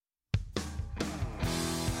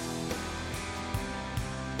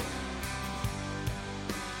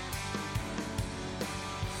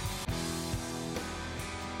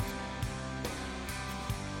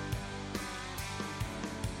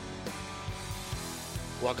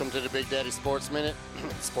Welcome to the Big Daddy Sports Minute,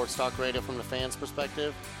 sports talk radio from the fans'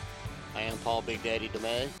 perspective. I am Paul Big Daddy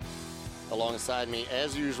DeMay. Alongside me,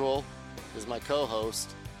 as usual, is my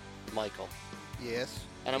co-host, Michael. Yes.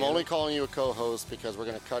 And I'm only calling you a co-host because we're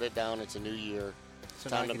going to cut it down. It's a new year. So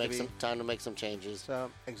time to make some changes. So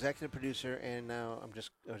executive producer, and now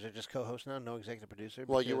was it just co-host now? No executive producer.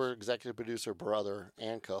 Well, you were executive producer, brother,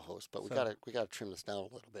 and co-host, but we gotta trim this down a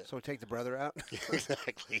little bit. So we take the brother out.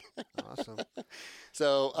 Exactly. Awesome.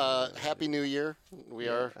 So Happy New Year. We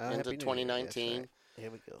are into 2019. Right. Here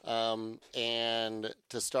we go. And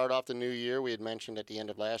to start off the new year, we had mentioned at the end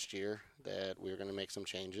of last year that we were going to make some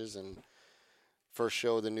changes. And first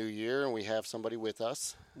show of the new year, and we have somebody with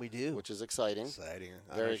us. We do. Which is exciting.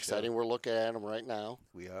 Very exciting. Show. We're looking at him right now.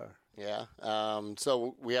 We are. Yeah.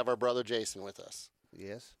 So we have our brother Jason with us.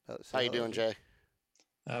 Yes. How you doing, Jay?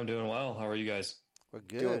 I'm doing well. How are you guys? We're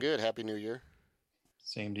good. Doing good. Happy New Year.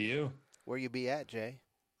 Same to you. Where you be at, Jay?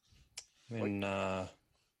 In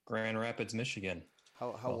Grand Rapids, Michigan.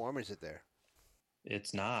 How warm is it there?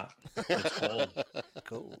 It's not. It's cold.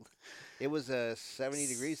 Cold. It was 70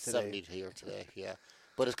 degrees today. 70 here today, yeah.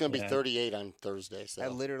 But it's going to be 38 on Thursday. So I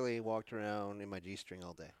literally walked around in my G-string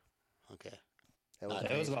all day. Okay. It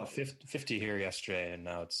was about 50 here yesterday, and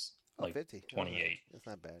now it's like 50. 28. That's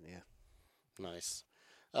not bad, yeah. Nice.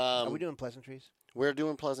 Are we doing pleasantries? We're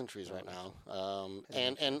doing pleasantries right now.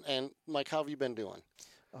 And Mike, how have you been doing?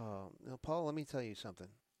 Paul, let me tell you something.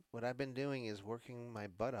 What I've been doing is working my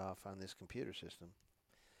butt off on this computer system.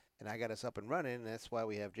 And I got us up and running, and that's why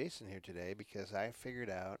we have Jason here today, because I figured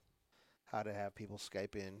out how to have people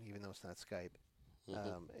Skype in, even though it's not Skype.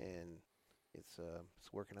 Mm-hmm. And it's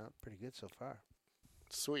working out pretty good so far.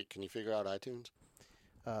 Sweet. Can you figure out iTunes?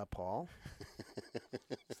 Paul,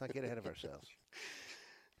 let's not get ahead of ourselves.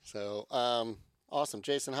 So, awesome.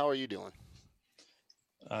 Jason, how are you doing?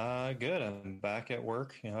 Good. I'm back at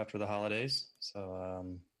work, after the holidays. So,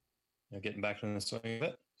 getting back in the swing of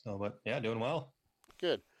it. So, but yeah, doing well.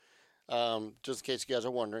 Good. Just in case you guys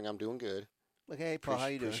are wondering, I'm doing good. Okay, Paul, how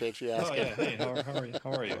you doing? Appreciate you asking. Oh, yeah. Hey,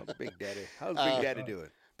 how are you? Big Daddy. How's Big Daddy doing?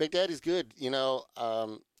 Big Daddy's good. You guys know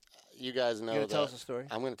You gonna that. tell us a story?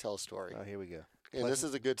 I'm going to tell a story. Oh, here we go. And this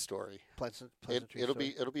is a good story. Pleasant It'll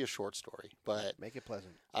be a short story, but make it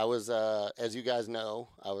pleasant. I was, as you guys know,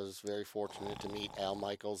 I was very fortunate to meet Al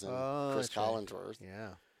Michaels and Chris Collinsworth. Right. Yeah.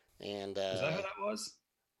 And is that who that was?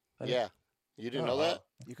 Yeah. You didn't know that?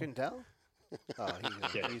 You couldn't tell? Oh,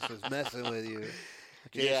 he's just messing with you.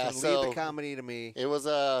 Yeah, Jason, so leave the comedy to me. It was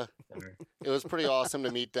pretty awesome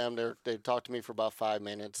to meet them. They talked to me for about 5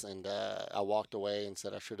 minutes, and I walked away and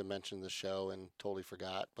said I should have mentioned the show and totally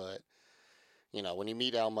forgot. But when you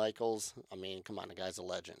meet Al Michaels, I mean, come on, the guy's a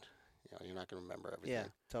legend. You're not going to remember everything. Yeah,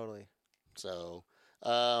 totally. So,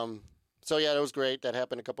 yeah, it was great. That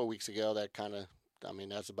happened a couple of weeks ago. That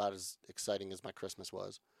that's about as exciting as my Christmas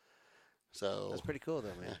was. So that's pretty cool,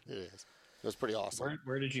 though, man. Yeah, it is. It was pretty awesome.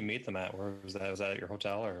 Where did you meet them at? Where was that? Was that at your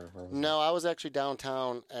hotel or? No, I was actually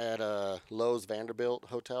downtown at Lowe's Vanderbilt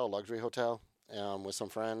Hotel, luxury hotel, with some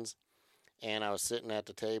friends, and I was sitting at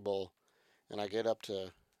the table, and I get up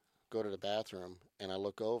to go to the bathroom, and I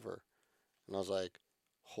look over, and I was like,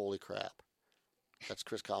 "Holy crap, that's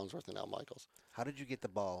Chris Collinsworth and Al Michaels." How did you get the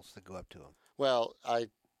balls to go up to him? Well, I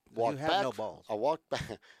walked back. You have no balls. I walked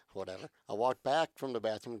back. Whatever. I walked back from the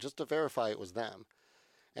bathroom just to verify it was them.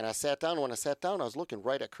 And I sat down. When I sat down, I was looking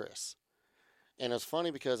right at Chris. And it was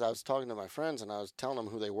funny because I was talking to my friends, and I was telling them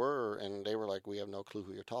who they were, and they were like, "We have no clue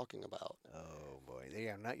who you're talking about." Oh, boy. They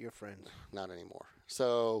are not your friends. Not anymore.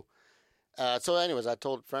 So anyways, I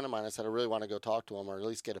told a friend of mine, I said, I really want to go talk to him or at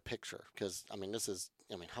least get a picture. Because,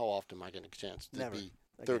 how often am I getting a chance to be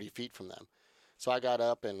 30 feet from them? So I got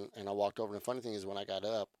up, and I walked over. And the funny thing is, when I got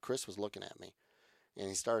up, Chris was looking at me. And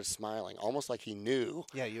he started smiling, almost like he knew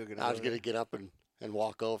I was going to get up and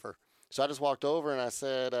walk over. So I just walked over and I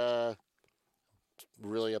said,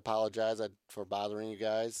 really apologize for bothering you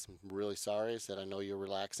guys. I'm really sorry. I said, I know you're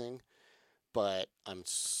relaxing, but I'm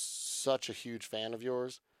such a huge fan of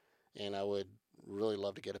yours, and I would really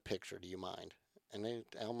love to get a picture. Do you mind? And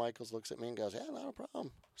Al Michaels looks at me and goes, yeah, not a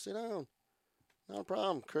problem. Sit down. Not a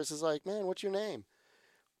problem. Chris is like, man, what's your name?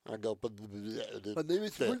 I go, my name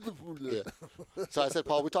is yeah. So I said,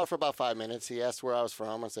 Paul, we talked for about 5 minutes. He asked where I was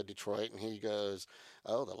from. I said, Detroit. And he goes,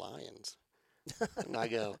 oh, the Lions. And I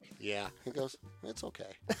go, yeah. He goes, it's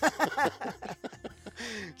okay.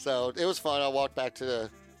 So it was fun. I walked back to the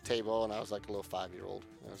table, and I was like a little 5-year-old.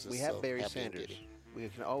 We have Barry Sanders. We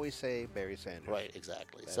can always say Barry Sanders. Right,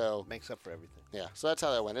 exactly. That So makes up for everything. yeah, so that's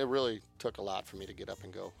how that went. It really took a lot for me to get up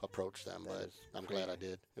and go approach them, That but is I'm glad I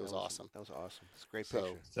crazy. did. It was awesome. That was awesome. It's a great So-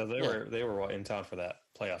 picture. So they were in town for that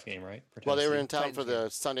playoff game, right? For Well, they were Tennessee? in town Titans for the game.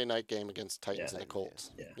 Sunday night game against Titans Yeah, and the Titans,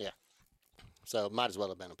 Colts. yeah. Yeah. So it might as well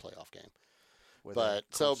have been a playoff game. Where But-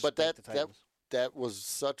 the so- Colts but beat that- the Titans. That was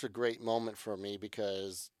such a great moment for me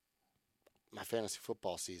because my fantasy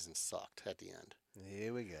football season sucked at the end.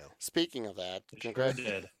 Here we go. Speaking of that, It sure congrats.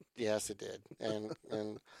 did. Yes, it did. And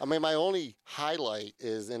I mean, my only highlight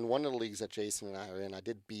is in one of the leagues that Jason and I are in. I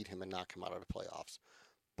did beat him and knock him out of the playoffs,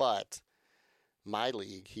 but my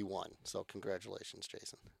league he won. So congratulations,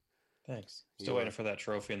 Jason. Thanks. You Still were- waiting for that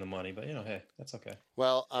trophy and the money, but hey, that's okay.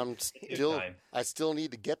 Well, I'm Good still. time. I still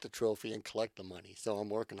need to get the trophy and collect the money, so I'm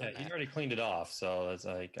working on Yeah, that. he already cleaned it off, so it's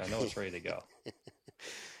like I know it's ready to go.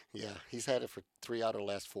 Yeah, he's had it for 3 out of the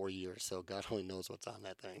last 4 years, so God only knows what's on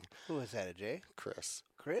that thing. Who is that, Jay? Chris,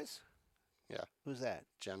 Chris? Yeah. Who's that?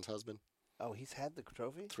 Jen's husband, Oh, he's had the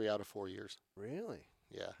trophy? 3 out of 4 years. Really?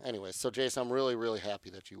 Yeah. Anyway, so Jason, I'm really, really happy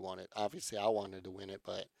that you won it. Obviously, I wanted to win it,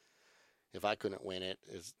 but if I couldn't win it,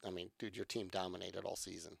 dude, your team dominated all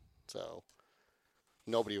season, so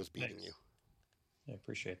nobody was beating Thanks. you. I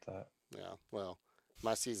appreciate that. Yeah. Well,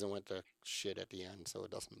 my season went to shit at the end, so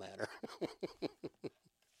it doesn't matter.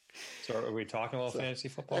 So are we talking about So- fantasy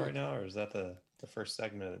football right now, or is that the first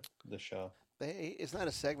segment of the show? Hey, it's not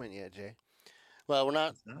a segment yet, Jay. Well, we're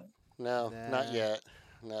not. It's not? No, Nah. not yet.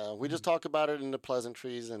 No, we just talk about it in the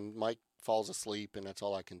pleasantries, and Mike falls asleep, and that's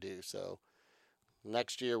all I can do. So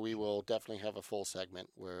next year we will definitely have a full segment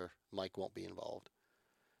where Mike won't be involved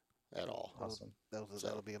at all. Awesome.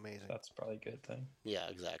 That'll be amazing. That's probably a good thing. Yeah,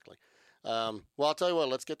 exactly. Well, I'll tell you what.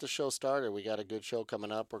 Let's get the show started. We got a good show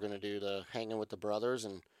coming up. We're going to do the Hanging with the Brothers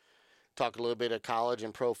and talk a little bit of college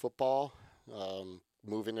and pro football.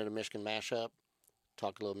 Move into the Michigan mashup.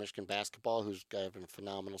 Talk a little Michigan basketball, who's having a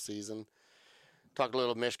phenomenal season. Talk a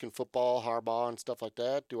little Michigan football, Harbaugh, and stuff like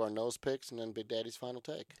that. Do our nose picks, and then Big Daddy's final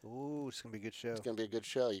take. Ooh, it's gonna be a good show. It's going to be a good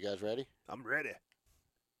show. You guys ready? I'm ready.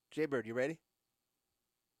 Jay Bird, you ready?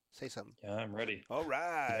 Say something. Yeah, I'm ready. All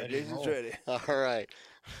right, Ready to Jason's roll. ready. All right.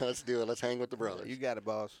 Let's do it. Let's hang with the brothers. You got it,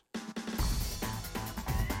 boss.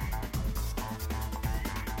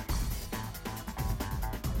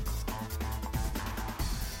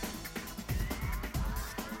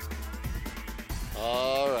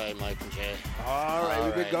 All right, Mike and Jay. All right, All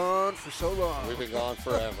we've been right. gone for so long. We've been gone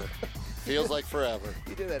forever. Feels like forever.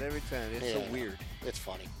 You do that every time. It's Yeah. so weird. It's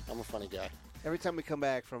funny. I'm a funny guy. Every time we come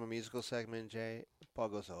back from a musical segment, Jay, Paul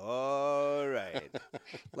goes, "All right,"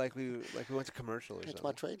 like we went to commercial or It's something.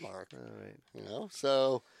 my trademark. All right. You know.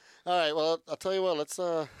 So, all right. Well, I'll tell you what. Let's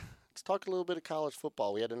talk a little bit of college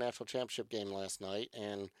football. We had a national championship game last night,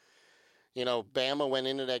 and Bama went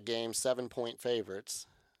into that game 7-point favorites.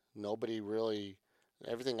 Nobody really.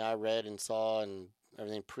 Everything I read and saw and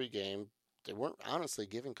everything pregame, they weren't honestly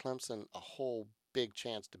giving Clemson a whole big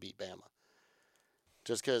chance to beat Bama.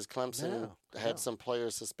 Just because Clemson No. had some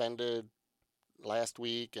players suspended last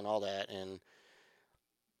week and all that, and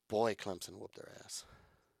boy, Clemson whooped their ass.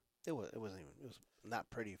 It was not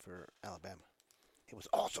pretty for Alabama. It was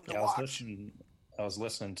awesome to Yeah, watch. I was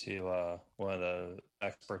listening to one of the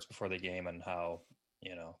experts before the game and how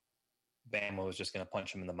Bama was just going to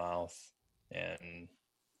punch him in the mouth, and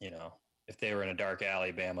if they were in a dark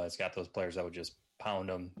alley, Bama has got those players that would just pound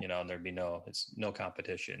them, and there'd be no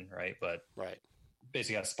competition, right? But Right.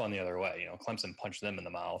 basically got spun the other way. Clemson punched them in the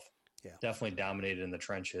mouth. Yeah. Definitely dominated in the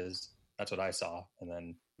trenches. That's what I saw. And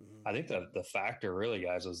then Mhm. I think the factor really,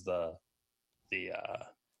 guys, was the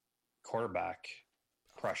quarterback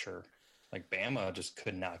pressure. Like Bama just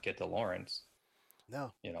could not get to Lawrence,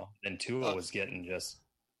 No. and Tua Oh. was getting just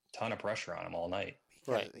a ton of pressure on him all night.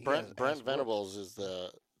 Right. He Brent has Brent ass Venables is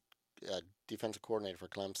the defensive coordinator for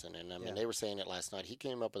Clemson, and I mean Yeah. they were saying it last night. He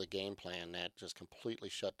came up with a game plan that just completely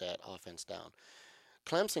shut that offense down.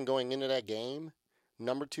 Clemson going into that game,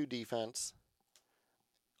 number 2 defense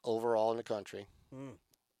overall in the country, Mm.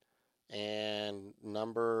 and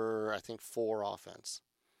number I think 4 offense.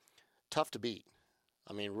 Tough to beat.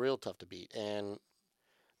 I mean, real tough to beat. And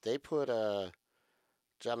they put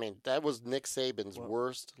that was Nick Saban's Well-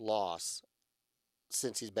 worst loss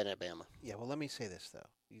since he's been at Bama. Yeah. Well, let me say this though.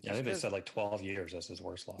 Yeah, I think they said like 12 years as his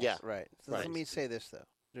worst loss. Yeah. Right. So Right. let me say this though.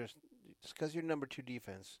 Just because you're number 2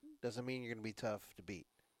 defense doesn't mean you're going to be tough to beat.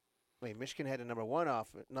 I mean, Michigan had a number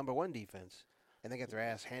one defense, and they got their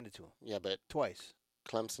ass handed to them Yeah, but twice.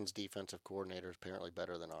 Clemson's defensive coordinator is apparently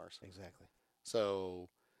better than ours. Exactly. So,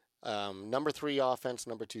 number 3 offense,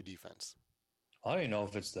 number 2 defense. I don't even know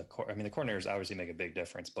if it's the coordinators obviously make a big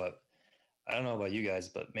difference, but I don't know about you guys,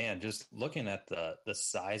 but man, just looking at the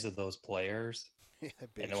size of those players, Yeah,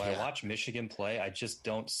 big. and when I Yeah. watch Michigan play, I just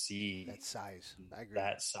don't see That size. I agree.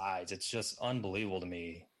 that size. It's just unbelievable to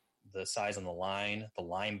me. The size on the line, the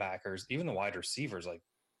linebackers, even the wide receivers, like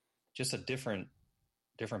just a different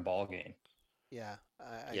ball game. Yeah,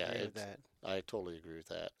 I Yeah, agree with that. I totally agree with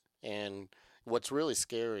that. And what's really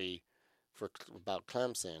scary about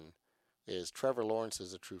Clemson is Trevor Lawrence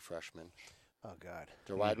is a true freshman. Oh God,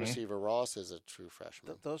 Their wide Mhm. receiver Ross is a true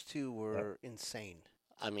freshman. those two were insane.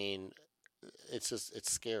 I mean, it's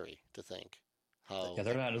scary to think how. Yeah,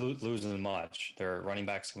 they're not losing much. Their running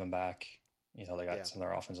backs coming back. You know, they got Yeah. some of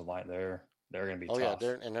their offensive line. They're going to be Oh yeah, tough.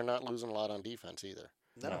 they're not losing a lot on defense either.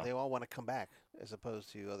 No, No. they all want to come back as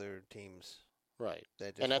opposed to other teams. Right.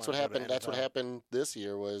 That just And that's what wanna go to happened. That's what NFL. happened this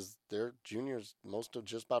year. Was their juniors?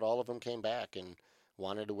 Just about all of them came back and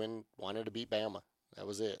wanted to win, wanted to beat Bama. That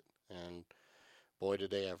was it. And boy, did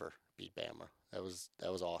they ever beat Bama. That was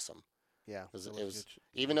awesome. Yeah, It was it good. was.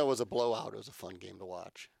 Even though it was a blowout, it was a fun game to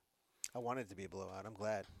watch. I wanted it to be a blowout. I'm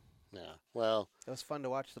glad. Yeah. Well, It was fun to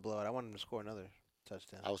watch the blowout. I wanted them to score another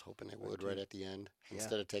touchdown. I was hoping they would too. right at the end Yeah.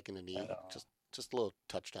 instead of taking a knee. Just a little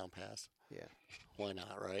touchdown pass. Yeah. Why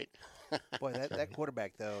not? Right. Boy, that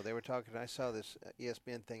quarterback though, they were talking. I saw this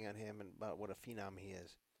ESPN thing on him and about what a phenom he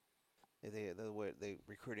is. They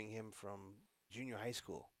recruiting him from junior high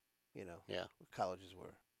school. You know, Yeah. colleges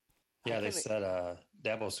were. Yeah, How they can said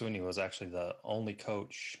Dabo Swinney was actually the only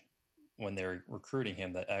coach when they were recruiting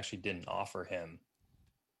him that actually didn't offer him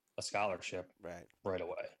a scholarship right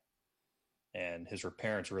away. And his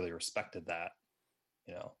parents really respected that,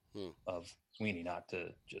 you know, of Sweeney, not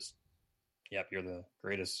to just, yep, you're the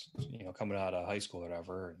greatest, you know, coming out of high school or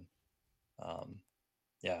whatever. And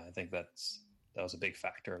yeah, I think that was a big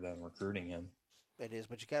factor of them recruiting him. It is,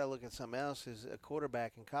 but you got to look at something else. Is a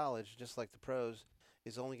quarterback in college, just like the pros,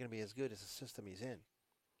 is only going to be as good as the system he's in.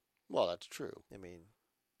 Well, that's true. I mean,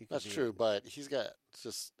 That's true, but he's got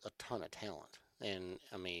just a ton of talent. And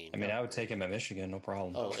I mean, I would take him at Michigan, no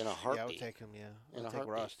problem. oh, in a heartbeat. Yeah, I would take him. Yeah, In a I'd take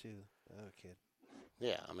heartbeat. Ross too. Oh, kid.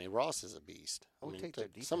 Yeah, I mean, Ross is a beast. I would take their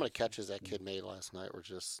some of the defense. catches that kid made last night were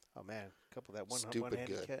just Oh man, a couple of that one Stupid one-handed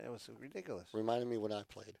good. catch, it was ridiculous. reminded me when I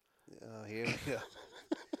played. Here we go.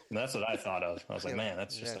 And that's what I thought of. I was like, Yeah, man,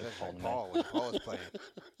 that's just yeah, like that's Paul like Paul when Paul was playing.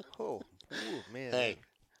 Oh, ooh, man. Hey,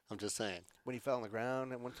 I'm just saying. When he fell on the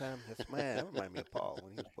ground at one time, that reminded me of Paul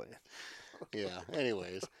when he was playing. Yeah.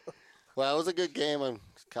 Anyways, well, it was a good game.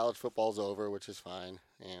 College football's over, which is fine,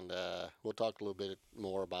 and we'll talk a little bit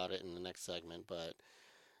more about it in the next segment. But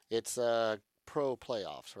it's pro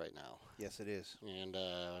playoffs right now, Yes, it is. and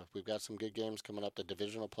we've got some good games coming up. The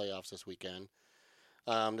divisional playoffs this weekend.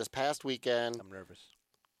 This past weekend, I'm nervous.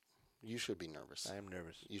 you should be nervous. I am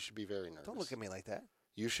nervous. You should be very nervous. Don't look at me like that.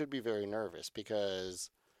 You should be very nervous because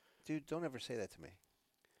Dude, don't ever say that to me.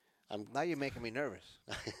 I'm. Now you're making me nervous.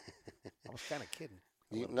 I was kind of kidding.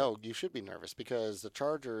 No, you should be nervous because the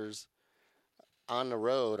Chargers on the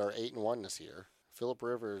road are 8-1 this year. Philip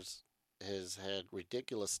Rivers has had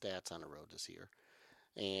ridiculous stats on the road this year,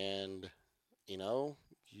 and you know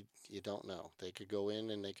you don't know. They could go in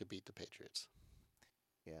and they could beat the Patriots.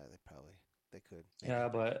 Yeah, they could. Yeah,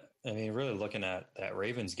 but I mean, really looking at that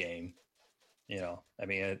Ravens game, you know, I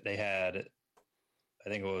mean, they had, I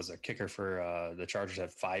think it was a kicker for the Chargers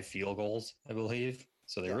had 5 field goals, I believe.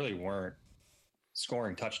 So they Yeah. really weren't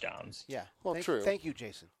scoring touchdowns. Yeah. Well, true. Thank you,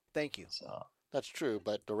 Jason. Thank you. So That's true,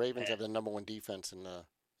 but the Ravens have the #1 defense in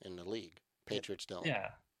the league. Patriots don't.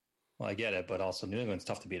 yeah, well, I get it, but also New England's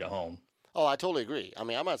tough to beat at home. Oh, I totally agree. I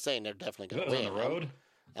mean, I'm not saying they're definitely If it going was to on win. the road,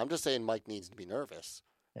 I'm just saying Mike needs to be nervous.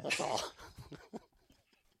 Yeah. That's all.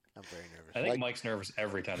 I'm very nervous. I think Like- Mike's nervous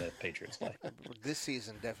every time the Patriots play. This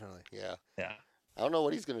season, definitely. Yeah. Yeah. I don't know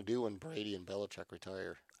what he's going to do when Brady and Belichick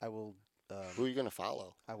retire. I will. Who are you going to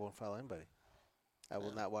follow? I won't follow anybody. I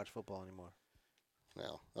will not watch football anymore.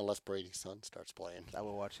 No, unless Brady's son starts playing. I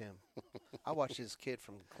will watch him. I'll watch this kid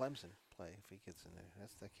from Clemson play if he gets in there.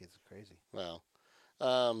 That kid's crazy.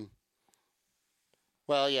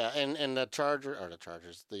 Well, yeah, and the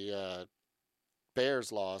Chargers, the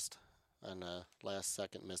Bears lost on a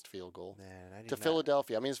last-second missed field goal Man, I did to not-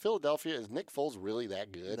 Philadelphia. I mean, is Nick Foles really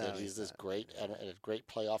that good? No, that he's he's this not. great and a great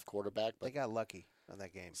playoff quarterback, They but got lucky on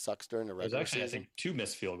that game. sucks during the There's regular actually, I season. think, 2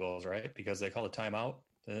 missed field goals, right? Because they called a timeout.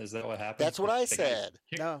 Is that what happened? That's what I The guy said.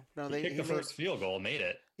 kicked- No, he they kicked the first field goal, made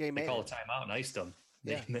it. Yeah, he They made called it, a timeout and iced him.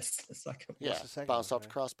 They Yeah. missed the second one. Yeah, the second bounced one, off the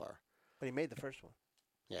right? crossbar. but he made the first one.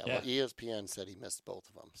 Yeah, Yeah. well, ESPN said he missed both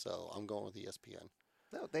of them, so I'm going with ESPN.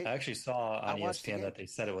 No, they. I actually saw I on watched the ESPN game. that they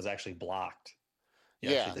said it was actually blocked. He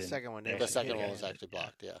Yeah. actually The didn't- second one, they they The Yeah, second yeah, one was yeah. actually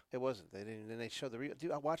blocked. Yeah, It wasn't. They didn't. Then they showed the real.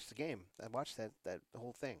 Dude, I watched the game. I watched that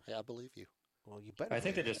whole thing. yeah, I believe you. Well, you better. I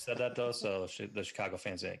think be. they just said that though, so the Chicago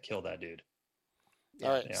fans didn't kill that dude. All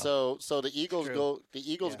right, Yeah. so the Eagles True. go.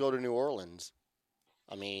 The Eagles Yeah. go to New Orleans.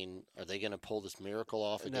 I mean, are they going to pull this miracle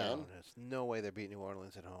off again? No, there's no way they're beating New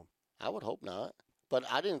Orleans at home. I would hope not. But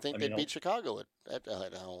I didn't think I mean, they'd beat Chicago at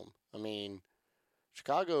home. I mean,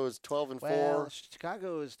 Chicago is 12-4. Well,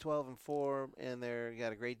 Chicago is 12-4, and they're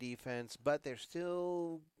got a great defense, but they're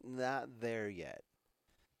still not there yet.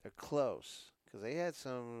 They're close because they had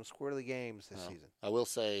some squirrely games this season. I will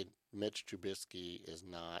say Mitch Trubisky is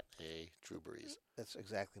not a Drew Brees. That's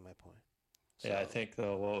exactly my point. Yeah, I think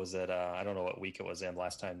though. What was it? I don't know what week it was in.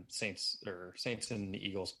 Last time Saints and the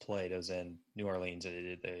Eagles played, it was in New Orleans.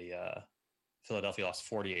 Philadelphia lost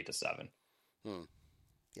 48-7.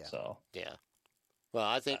 Yeah. So yeah. Well,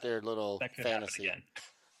 I think their little that could fantasy. happen again.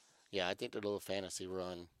 Yeah, I think their little fantasy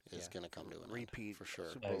run is going to come to an repeat end for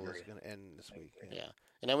sure. Super Bowl is going to end this week. Yeah,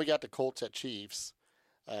 and then we got the Colts at Chiefs.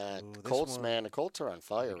 Colts, man, the Colts are on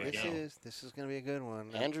fire right now. This is going to be a good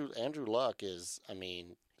one. Andrew Luck is. I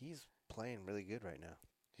mean, he's playing really good right now.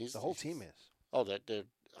 The whole team is. Oh, they're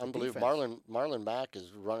unbelievable. Marlon Mack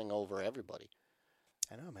is running over everybody.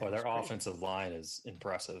 I know, man. Well, their offensive line is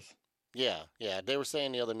impressive. Yeah. They were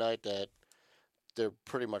saying the other night that they're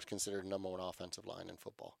pretty much considered number one offensive line in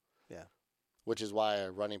football. Yeah. Which is why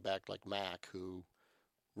a running back like Mack, who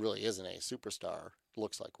really isn't a superstar,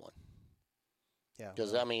 looks like one. Yeah.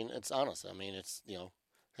 Because, I mean, it's honest. I mean, it's,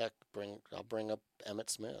 heck, I'll bring up Emmitt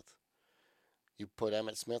Smith. You put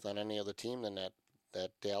Emmitt Smith on any other team than that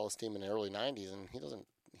Dallas team in the early 90s, and he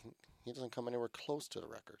doesn't come anywhere close to the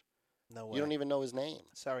record. No way. You don't even know his name.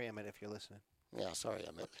 Sorry, Emmett, if you're listening. Yeah, sorry,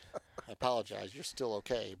 Emmett. I apologize. You're still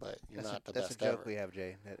okay, but you're not the best That's a joke ever. we have,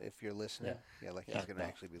 Jay. That if you're listening, he's going to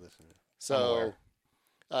actually be listening. So,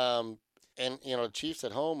 and, the Chiefs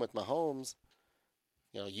at home with Mahomes,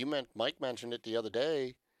 Mike mentioned it the other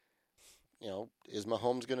day, is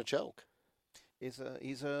Mahomes going to choke? He's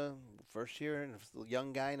a first year and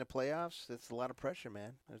young guy in the playoffs. That's a lot of pressure,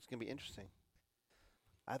 man. It's going to be interesting.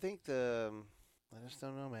 I think I just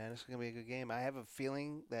don't know, man. It's going to be a good game. I have a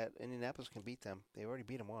feeling that Indianapolis can beat them. They already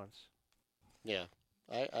beat them once. Yeah.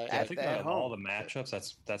 I think out of all the matchups,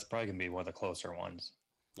 that's probably going to be one of the closer ones.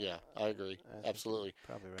 Yeah, I agree. Absolutely.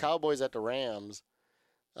 Probably right. Cowboys at the Rams.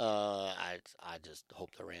 I just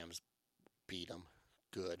hope the Rams beat them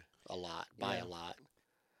good a lot, by a lot.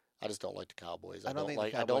 I just don't like the Cowboys. I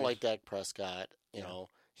don't like Dak Prescott. You know,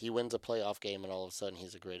 he wins a playoff game and all of a sudden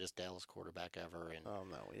he's the greatest Dallas quarterback ever. And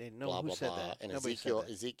we didn't know blah who blah said blah. that. And Nobody said that.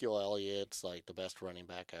 Ezekiel Elliott's like the best running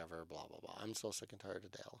back ever. Blah blah blah. I'm so sick and tired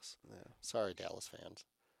of Dallas. Yeah. Sorry, Dallas fans.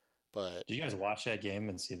 But did you guys watch that game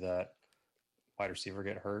and see that wide receiver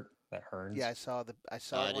get hurt? That Hearns? Yeah, I saw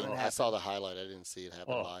the highlight. I didn't see it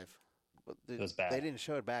happen live. But it was bad. They didn't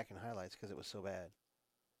show it back in highlights because it was so bad.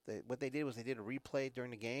 What they did was they did a replay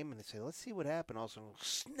during the game, and they said, let's see what happened. Also,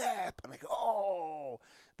 snap! I'm like, oh!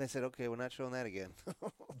 They said, okay, we're not showing that again.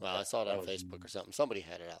 Well, I saw it on Facebook or something. Somebody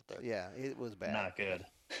had it out there. Yeah, it was bad. Not good.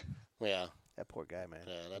 Yeah. That poor guy, man.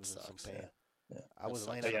 Yeah, that sucks. Some pain. Yeah. I was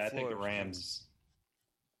laying on the floor. I think the Rams,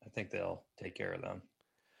 I think they'll take care of them.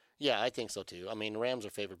 Yeah, I think so, too. I mean, Rams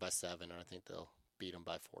are favored by 7, and I think they'll beat them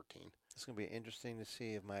by 14. It's going to be interesting to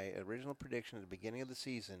see if my original prediction at the beginning of the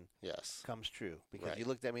season comes true. Because you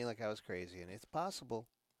looked at me like I was crazy, and it's possible.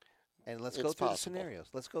 And let's go through the scenarios.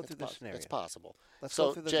 Let's go through the scenarios. It's possible.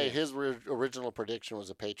 Go through the Jay, games. his original prediction was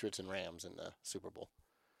the Patriots and Rams in the Super Bowl,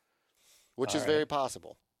 which is very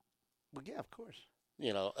possible. Well, yeah, of course.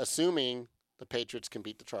 Assuming the Patriots can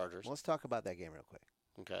beat the Chargers. Well, let's talk about that game real quick.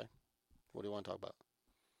 Okay. What do you want to talk about?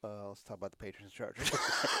 Let's talk about the Patriots and Chargers.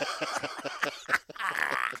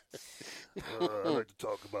 I'd like to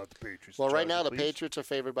talk about the Patriots. Well, right now the Patriots are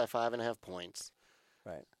favored by 5.5 points.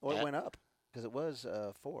 Right. Well, it went up because it was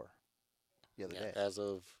 4 the other day. As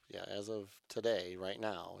of today, right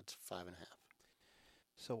now, it's 5.5.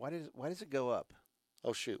 So why does it go up?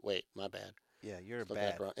 Oh shoot! Wait, my bad. Yeah, you're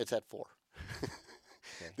bad. It's at 4.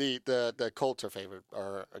 Okay. The Colts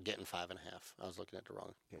are getting 5.5. I was looking at the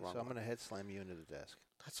wrong. Okay, so I'm going to head slam you into the desk.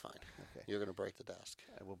 That's fine. Okay. You're going to break the desk.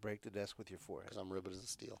 I will break the desk with your forehead. Because I'm ribbed as a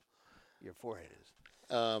steel. Your forehead is.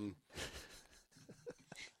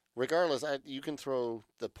 Regardless, you can throw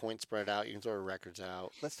the point spread out. You can throw the records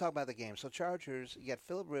out. Let's talk about the game. So Chargers, you got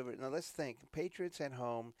Phillip Rivers. Now let's think. Patriots at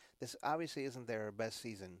home. This obviously isn't their best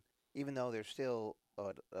season, even though they're still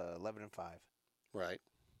 11-5. Right.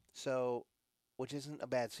 So, which isn't a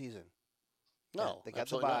bad season. No, they got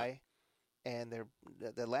the bye, and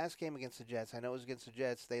the last game against the Jets. I know it was against the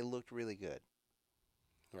Jets. They looked really good.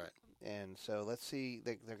 Right. And so let's see.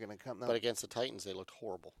 They're going to come. But against the Titans, they looked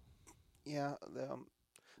horrible. Yeah.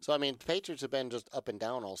 So, I mean, the Patriots have been just up and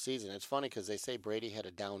down all season. It's funny because they say Brady had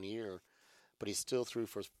a down year, but he still threw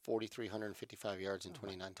for 4,355 yards and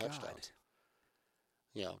 29 touchdowns.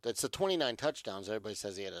 You know, that's the 29 touchdowns. Everybody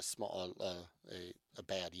says he had a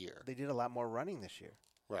bad year. They did a lot more running this year.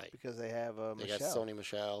 Right. Because they have They Michelle. got Sony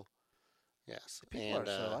Michelle. Yes. People are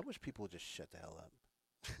so. I wish people would just shut the hell up.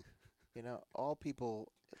 You know, all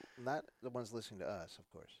people, not the ones listening to us,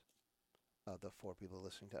 of course. The 4 people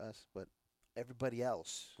listening to us, but everybody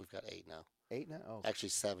else. We've got 8 now. 8 now? Oh. Actually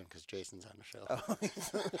 7 because Jason's on the show. Oh.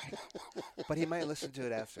 But he might listen to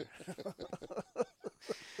it after.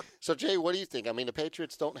 So, Jay, what do you think? I mean, the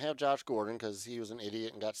Patriots don't have Josh Gordon because he was an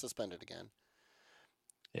idiot and got suspended again.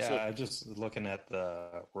 Yeah, So- I'm just looking at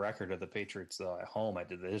the record of the Patriots though at home.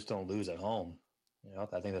 They just don't lose at home. You know,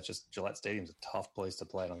 I think that's just Gillette Stadium's a tough place to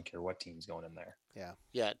play. I don't care what team's going in there.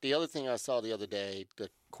 Yeah, the other thing I saw the other day, the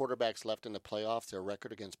quarterbacks left in the playoffs, their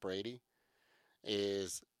record against Brady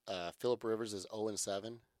is Phillip Rivers is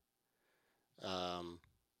 0-7.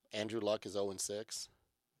 Andrew Luck is 0-6.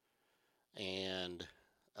 And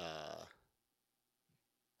I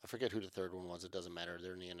forget who the third one was. It doesn't matter.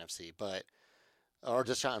 They're in the NFC. But I'm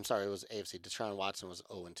sorry, it was AFC. Deshaun Watson was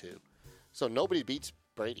 0-2. So nobody beats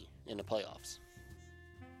Brady in the playoffs.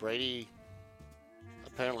 Brady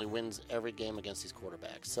apparently wins every game against these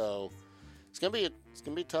quarterbacks. So it's gonna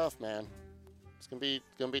be tough, man. It's gonna be.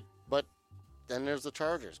 But then there's the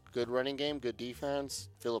Chargers. Good running game, good defense.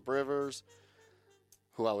 Phillip Rivers,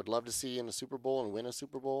 who I would love to see in the Super Bowl and win a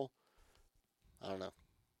Super Bowl. I don't know.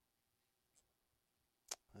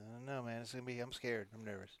 I don't know, man. It's gonna be. I'm scared. I'm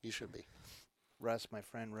nervous. You should be. Russ, my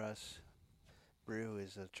friend Russ Brew,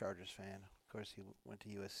 is a Chargers fan. Of course, he went to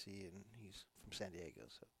USC and he's from San Diego.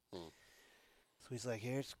 So he's like,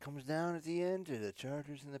 here it comes down at the end to the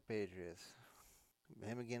Chargers and the Patriots.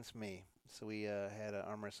 Him against me. So we had an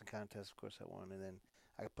arm wrestling contest. Of course, I won. And then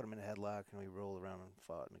I put him in a headlock and we rolled around and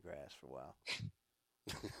fought in the grass for a while.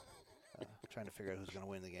 Trying to figure out who's going to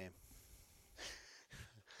win the game.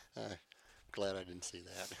 Glad I didn't see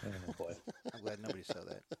that. Oh, boy. I'm glad nobody saw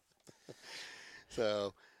that.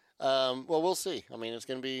 So, well, we'll see. I mean,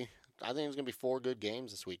 I think it's gonna be 4 good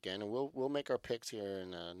games this weekend, and we'll make our picks here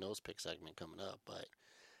in the nose pick segment coming up. But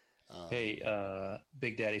Hey,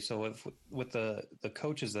 Big Daddy. So with the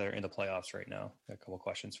coaches that are in the playoffs right now, I got a couple of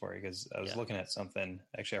questions for you because I was looking at something.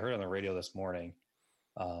 Actually, I heard on the radio this morning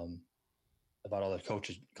about all the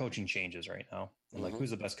coaching changes right now, and like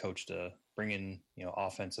who's the best coach to bring in, you know,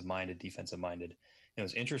 offensive minded, defensive minded. It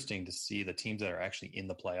was interesting to see the teams that are actually in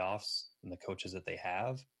the playoffs and the coaches that they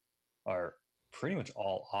have are pretty much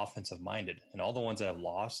all offensive minded, and all the ones that have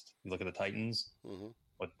lost. You look at the Titans.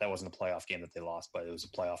 But that wasn't a playoff game that they lost, but it was a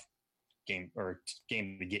playoff game or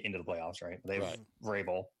game to get into the playoffs, right? They have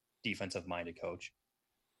Vrabel, defensive minded coach.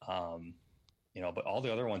 You know, but all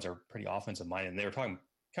the other ones are pretty offensive minded. And they were talking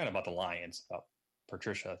kind of about the Lions, about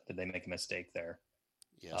Patricia. Did they make a mistake there?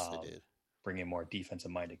 yes, they did. Bring in more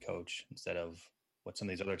defensive minded coach instead of what some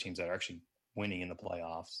of these other teams that are actually winning in the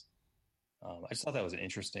playoffs. I just thought that was an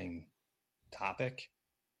interesting topic.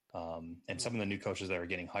 And some of the new coaches that are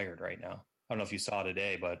getting hired right now. I don't know if you saw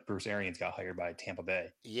today, but Bruce Arians got hired by Tampa Bay.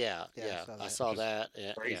 Yeah, I saw that.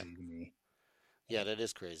 Crazy to me. Yeah, that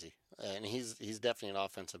is crazy. And he's definitely an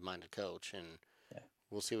offensive minded coach, and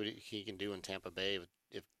we'll see what he can do in Tampa Bay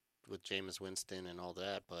with Jameis Winston and all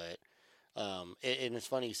that. But and it's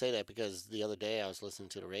funny you say that because the other day I was listening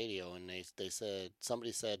to the radio and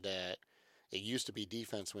somebody said that it used to be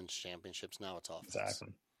defense wins championships, now it's offense.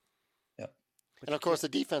 Exactly. Yep. And of course, the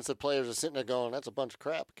defensive players are sitting there going, "That's a bunch of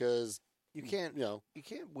crap," because You can't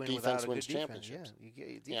win defense without a wins good defense.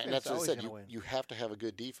 championships. Yeah, and that's what I always said. gonna win. You have to have a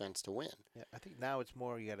good defense to win. Yeah, I think now it's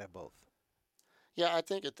more you got to have both. Yeah, I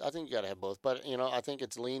think you got to have both, but I think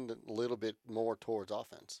it's leaned a little bit more towards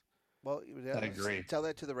offense. Well, I agree. Tell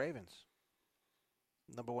that to the Ravens.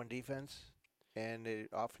 Number 1 defense, and the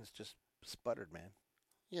offense just sputtered, man.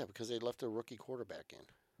 Yeah, because they left their rookie quarterback in.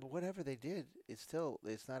 But whatever they did, it's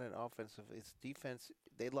not an offensive. It's defense.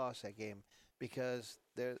 They lost that game because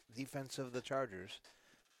their defense of the Chargers.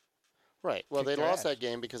 Right. Well, they kicked their lost ass. that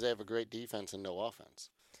game because they have a great defense and no offense.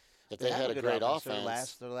 If They they had a good great offense.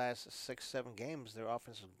 offense, Their last 6-7 games, their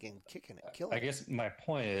offense was getting killing. I guess my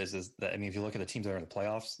point is that, I mean, if you look at the teams that are in the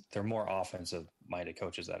playoffs, they're more offensive minded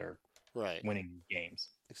coaches that are right. winning games.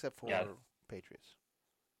 Except for Patriots.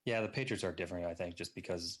 Yeah, the Patriots are different, I think, just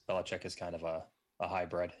because Belichick is kind of a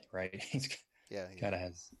hybrid, right? He's kind of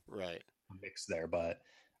has Right. a mix there. But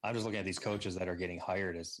I'm just looking at these coaches that are getting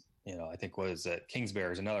hired as, I think was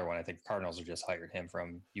Kingsbury is another one. I think Cardinals have just hired him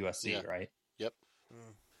from USC, right? Yep.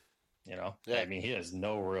 Mm. Yeah. I mean, he has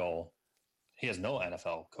no real he has no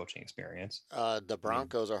NFL coaching experience. The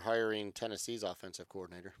Broncos are hiring Tennessee's offensive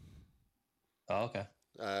coordinator. Oh, okay.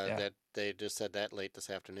 Yeah. That they just said that late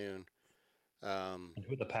this afternoon. And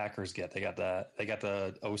who the Packers get? They got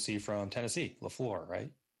the OC from Tennessee, LaFleur,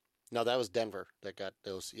 right? No, that was Denver that got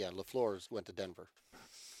those. Yeah, LaFleur went to Denver.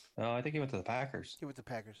 No, I think he went to the Packers. He went to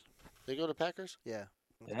Packers. They go to Packers? Yeah.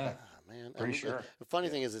 Yeah, Man, pretty sure. The funny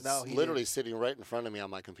thing is, it's No, he literally sitting right in front of me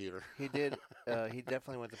on my computer. He did. He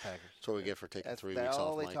definitely went to Packers. That's what we get for taking That's 3 weeks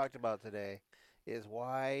all off, they Mike. talked about today is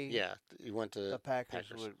why Yeah, he went to the Packers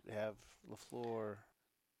Packers. would have LaFleur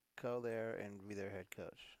go there and be their head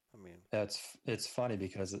coach. I mean, It's funny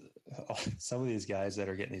because some of these guys that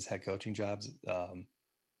are getting these head coaching jobs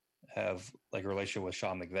have like a relationship with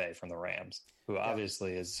Sean McVay from the Rams, who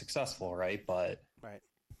obviously is successful, right? But right.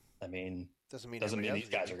 I mean, Doesn't mean these everybody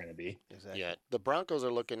guys else are going to be. Exactly. Yeah, the Broncos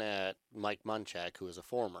are looking at Mike Munchak, who is a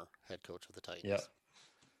former head coach of the Titans. Yep.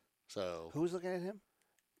 So Who's looking at him?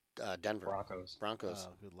 Denver Broncos. Oh,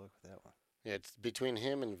 good luck with that one. Yeah, it's between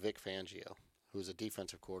him and Vic Fangio, who's a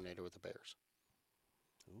defensive coordinator with the Bears.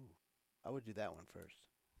 Ooh, I would do that one first.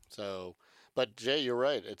 So, but Jay, you're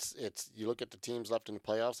right. It's you look at the teams left in the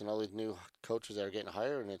playoffs and all these new coaches that are getting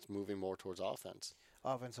hired, and it's moving more towards offense.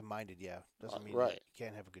 Offensive minded, yeah. Doesn't mean right. you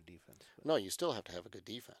can't have a good defense. But No, you still have to have a good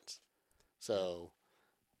defense. So,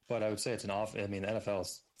 But I would say it's an off. I mean, the NFL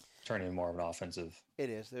is turning more of an offensive. it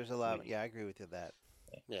is. There's a lot. Yeah, I agree with you that.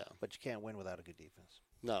 yeah, But you can't win without a good defense.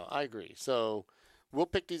 no, I agree. So, we'll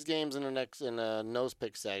pick these games in the nose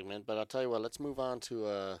pick segment. But I'll tell you what, let's move on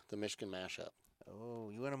to the Michigan mashup. Oh,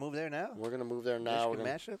 you want to move there now? We're gonna move there now. Michigan We're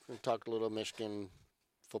mashup? gonna talk a little Michigan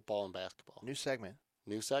football and basketball. New segment.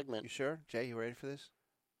 New segment. You sure? Jay, you ready for this?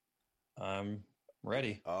 I'm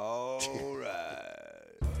ready. All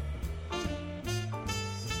right.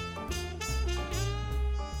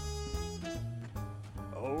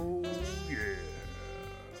 Oh, yeah.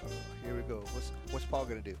 Here we go. What's Paul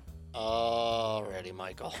going to do? Alrighty,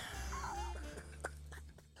 Michael.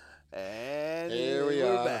 And Here we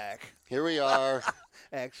we're are. back. Here we are.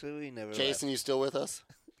 Actually, we never Jason, you still with us?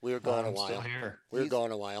 We were gone a I'm still while. here. We were He's-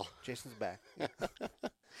 gone a while. left. Jason's back. Took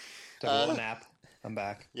a little nap. I'm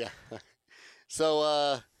back. Yeah.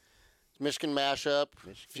 So, Michigan mashup.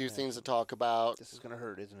 Michigan Few mashup. things to talk about. This is going to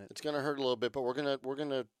hurt, isn't it? It's gonna hurt a little bit, but we're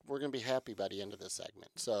gonna be happy by the end of this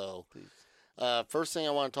segment. So, Please. first thing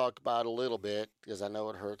I want to talk about a little bit, because I know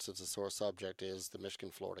it hurts, it's a sore subject, is the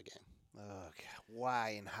Michigan-Florida game. Okay. Why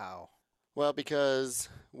and how? Well, because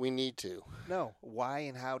we need to. No. Why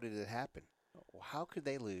and how did it happen? How could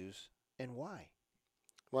they lose and why?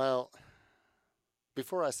 Well,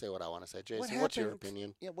 before I say what I want to say, Jason, what's your happened-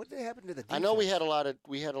 opinion? Yeah. What did happen to the defense? I know we had a lot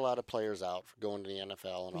of players out for going to the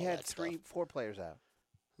NFL and We all had that 4 players out.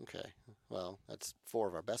 stuff. Okay, well, that's 4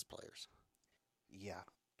 of our best players. Yeah,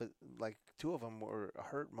 but like 2 of them were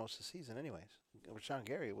hurt most of the season, anyways. Rashawn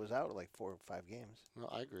Gary was out like 4 or 5 games. No,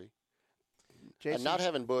 I agree. Jason, And not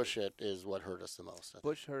having Bush is what hurt us the most. I think.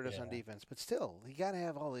 Bush hurt us on Yeah. defense, but still, you got to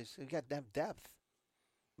have all these. You got to have depth.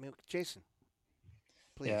 I mean, Jason,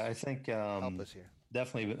 please Yeah, I think help us here.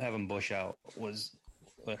 definitely having Bush out was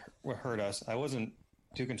what hurt us. I wasn't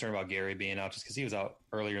too concerned about Gary being out just because he was out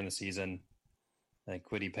earlier in the season. I think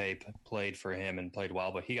Kwity Paye played for him and played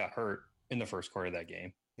well, but he got hurt in the first quarter of that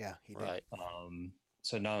game. Yeah, he did. Right.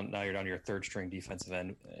 So now you're down to your third string defensive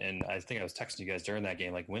end, and I think I was texting you guys during that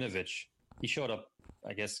game. Like Winovich, he showed up,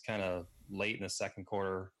 I guess, kind of late in the second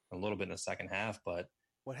quarter, a little bit in the second half, but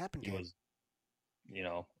What happened to he him? was,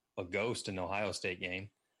 a ghost in the Ohio State game.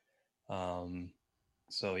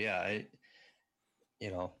 So yeah,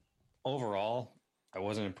 overall, I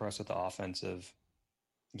wasn't impressed with the offensive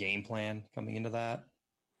game plan coming into that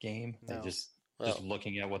game. No. Just Well,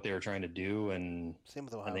 looking at what they were trying to do, and Same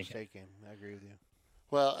with the Ohio think- State game. I agree with you.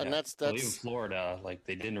 well, and yeah, that's well, even Florida, like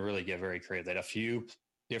they didn't really get very creative. They had a few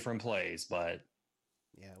different plays, but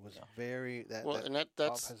Yeah, it was Yeah. very that, well, that and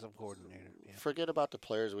that's offensive coordinator. Yeah. forget about the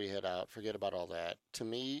players we had out. Forget about all that. To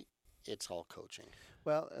me, it's all coaching.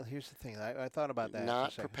 Well, here's the thing. I thought about that.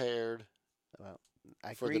 Not for a second. prepared Well,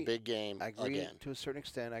 I for agree. the big game I agree again. to a certain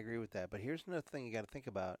extent. I agree with that. But here's another thing you got to think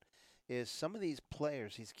about: is some of these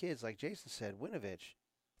players, these kids, like Jason said, Winovich.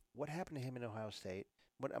 What happened to him in Ohio State?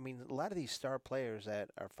 A lot of these star players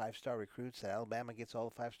that are 5-star recruits, that Alabama gets all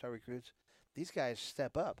the 5-star recruits. These guys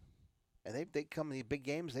step up, and they come in the big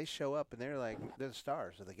games. They show up, and they're the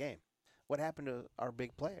stars of the game. What happened to our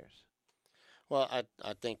big players? Well,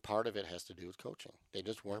 I think part of it has to do with coaching. They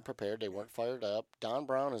just weren't prepared. They weren't fired up. Don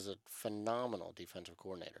Brown is a phenomenal defensive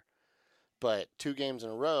coordinator. But 2 games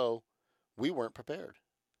in a row, we weren't prepared.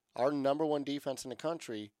 Our number 1 defense in the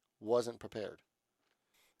country wasn't prepared.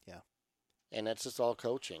 Yeah. And that's just all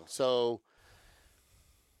coaching. So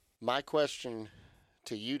My question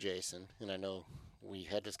to you, Jason, and I know we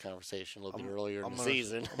had this conversation a little bit earlier in the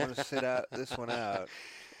season. I'm going to sit out this one out.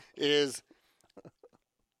 Is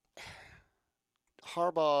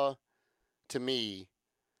Harbaugh, to me,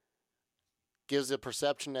 gives the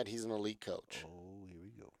perception that he's an elite coach. Oh, here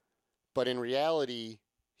we go. But in reality,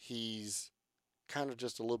 he's kind of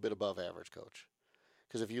just a little bit above average coach.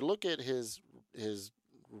 Because if you look at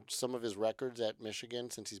some of his records at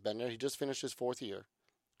Michigan since he's been there, he just finished his 4th year.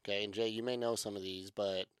 Okay, and Jay, you may know some of these,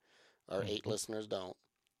 but our 8 listeners don't.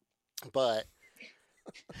 But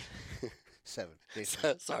 7.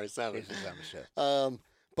 sorry, 7. Jason's on the show.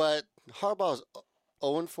 But Harbaugh's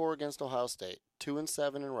 0-4 against Ohio State,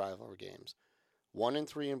 2-7 in rivalry games,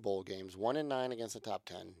 1-3 in bowl games, 1-9 against the top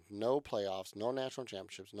 10. No playoffs, no national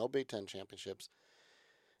championships, no Big Ten championships.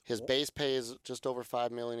 His base pay is just over $5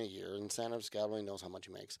 million a year. Incentives, God only knows how much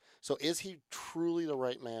he makes. So is he truly the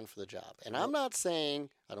right man for the job? And I'm not saying,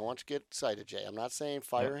 I don't want you to get excited, Jay. I'm not saying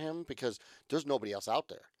fire him because there's nobody else out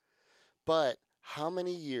there. But how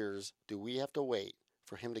many years do we have to wait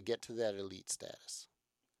for him to get to that elite status?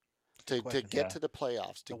 To get to the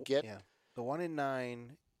playoffs, to get... Yeah. The 1-9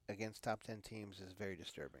 against top 10 teams is very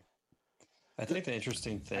disturbing. I think the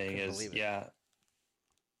interesting thing is,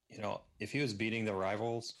 if he was beating the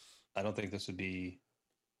rivals, I don't think this would be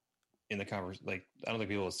in the conversation. Like, I don't think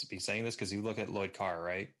people would be saying this because you look at Lloyd Carr,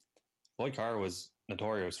 right? Lloyd Carr was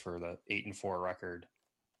notorious for the 8-4 record,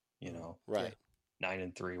 Right.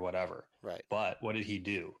 9-3, whatever. Right. But what did he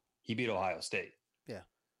do? He beat Ohio State. Yeah.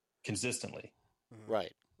 Consistently. Mm-hmm.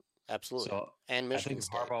 Right. Absolutely. So and Michigan I think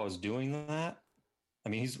State. Harbaugh was doing that. I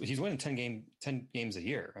mean, he's winning 10 games a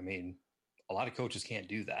year. I mean, a lot of coaches can't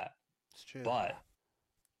do that. It's true. But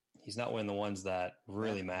he's not winning the ones that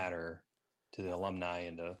really matter to the alumni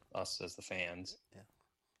and to us as the fans. Yeah.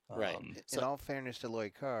 Right. In all fairness to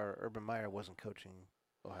Lloyd Carr, Urban Meyer wasn't coaching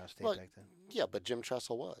Ohio State back then. Yeah, but Jim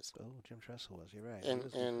Tressel was. Oh, Jim Tressel was. You're right.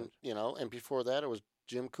 And before that it was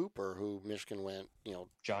Jim Cooper who Michigan went,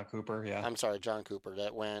 John Cooper, yeah. I'm sorry, John Cooper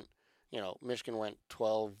that went, Michigan went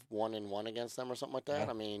 12-1-1 against them or something like that. Yeah.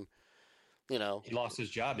 I mean, he lost his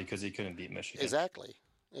job because he couldn't beat Michigan. Exactly.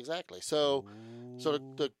 So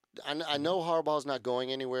I know Harbaugh's not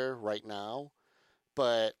going anywhere right now,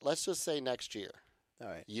 but let's just say next year. All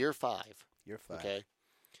right. Year 5. Year 5. Okay.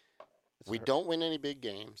 We don't win any big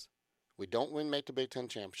games. We don't make the Big Ten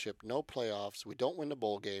championship. No playoffs. We don't win the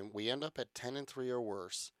bowl game. We end up at 10-3 or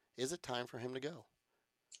worse. Is it time for him to go?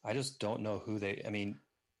 I just don't know who I mean,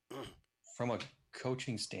 from a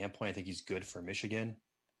coaching standpoint, I think he's good for Michigan,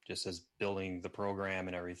 just as building the program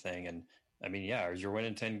and everything. And I mean, yeah, you're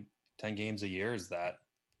winning 10 games a year. Is that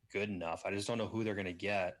good enough? I just don't know who they're going to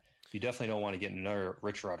get. You definitely don't want to get another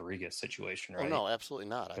Rich Rodriguez situation, right? Oh, no, absolutely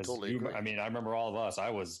not. I totally agree. I mean, I remember all of us. I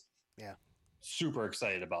was super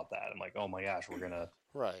excited about that. I'm like, oh my gosh, we're going to.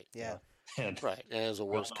 Right. Yeah. Right. And it was the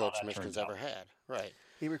worst coach Michigan's ever had. Right.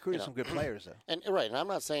 He recruited some good players, though. And I'm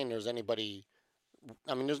not saying there's anybody.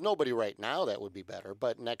 I mean, there's nobody right now that would be better,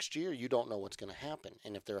 but next year you don't know what's going to happen.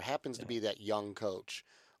 And if there happens to be that young coach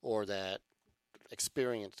or that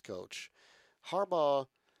experienced coach, Harbaugh,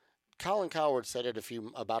 Colin Cowherd said it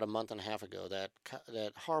about a month and a half ago that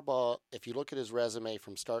Harbaugh, if you look at his resume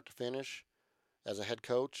from start to finish as a head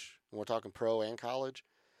coach, and we're talking pro and college,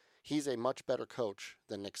 he's a much better coach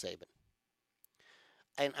than Nick Saban.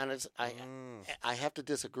 And I have to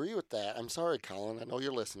disagree with that. I'm sorry, Colin. I know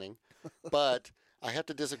you're listening, but I have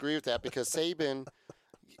to disagree with that because Saban,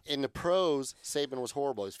 in the pros, Saban was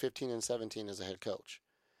horrible. He's 15-17 as a head coach,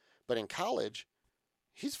 but in college,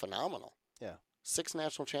 he's phenomenal. Yeah, 6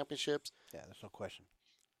 national championships. Yeah, there's no question.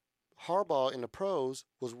 Harbaugh in the pros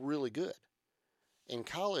was really good. In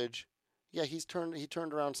college, yeah, he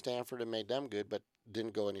turned around Stanford and made them good, but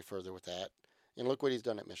didn't go any further with that. And look what he's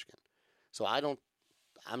done at Michigan. So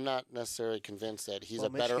I'm not necessarily convinced that he's a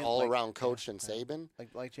better all-around coach than Saban.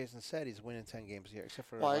 Like Jason said, he's winning 10 games a year, except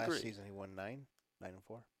for last season he won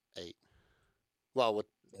 9-4. 8. Well, with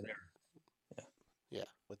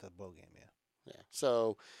with the bowl game, yeah.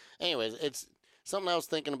 So, anyways, it's something I was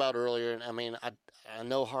thinking about earlier. And I mean, I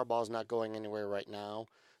know Harbaugh's not going anywhere right now,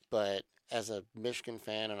 but as a Michigan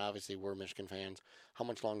fan, and obviously we're Michigan fans, how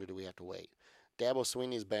much longer do we have to wait? Dabo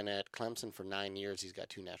Swinney's been at Clemson for 9 years. He's got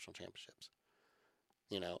 2 national championships.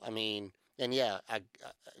 I mean, and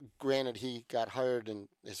granted, he got hired in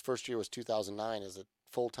his first year was 2009 as a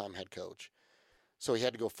full-time head coach. So he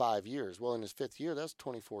had to go 5 years. Well, in his 5th year, that's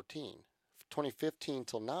 2014. 2015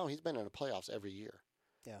 till now, he's been in the playoffs every year.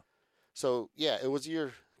 Yeah. So, yeah, it was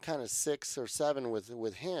year kind of 6 or 7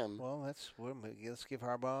 with him. Well, let's give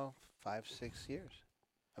Harbaugh 5-6 years.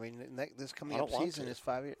 I mean, this coming I up don't want season to. is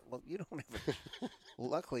 5 years. Well, you don't have.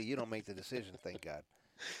 Luckily, you don't make the decision. Thank God.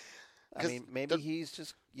 I 'Cause mean, maybe he's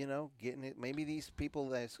just getting it. Maybe these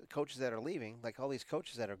people, as coaches that are leaving, like all these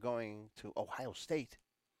coaches that are going to Ohio State,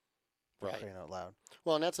 for Right. crying out loud.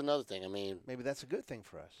 Well, and that's another thing. I mean, Maybe that's a good thing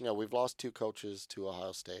for us. we've lost 2 coaches to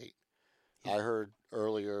Ohio State. I heard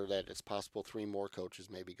earlier that it's possible 3 more coaches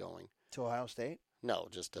may be going. To Ohio State. No,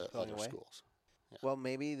 just to Going other away? schools. Yeah. Well,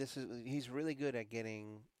 maybe he's really good at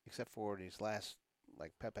getting, except for these last,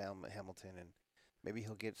 like Pep Hamilton, and maybe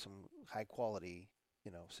he'll get some high quality,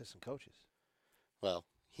 assistant coaches. Well,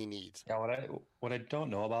 he needs. Yeah, what I don't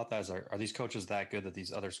know about that is are these coaches that good that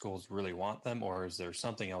these other schools really want them, or is there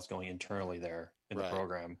something else going internally there in the Right.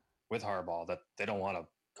 program with Harbaugh that they don't want to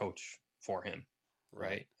coach for him,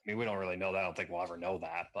 right? I mean, we don't really know that. I don't think we'll ever know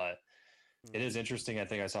that, but it is interesting. I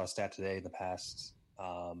think I saw a stat today in the past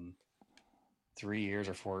 3 years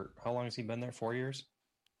or 4. How long has he been there? 4 years?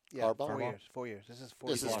 Yeah, Harbaugh? 4 years. 4 years. This is 4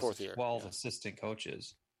 This years. is 4th year. 12 Yeah. assistant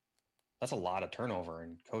coaches. That's a lot of turnover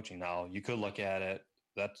in coaching. Now, you could look at it,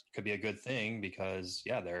 that could be a good thing because,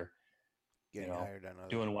 yeah, they're Getting hired on other.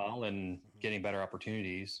 doing well and getting better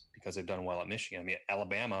opportunities because they've done well at Michigan. I mean,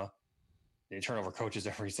 Alabama, they turn over coaches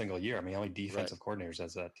every single year. I mean, how many defensive coordinators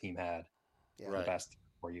has that team had Yeah. in the Right. past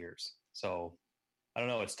 4 years? So I don't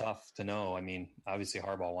know. It's tough to know. I mean, obviously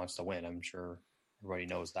Harbaugh wants to win. I'm sure everybody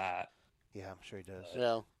knows that. Yeah, I'm sure he does.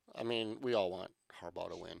 I mean, we all want Harbaugh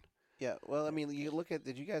to win. Yeah, well, I mean, you look at.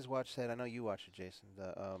 Did you guys watch that? I know you watched it, Jason.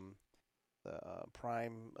 The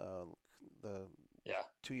Prime, the Yeah.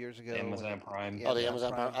 2 years ago. Amazon Prime. Yeah, the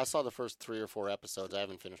Amazon Prime. I saw the first 3 or 4 episodes. I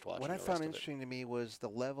haven't finished watching. What I the found rest of it. interesting to me was the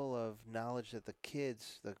level of knowledge that the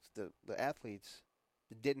kids, the athletes,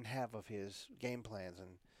 didn't have of his game plans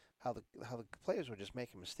and how the players were just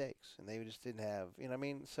making mistakes and they just didn't have. You know what I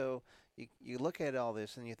mean? So you look at all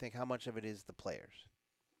this and you think how much of it is the players.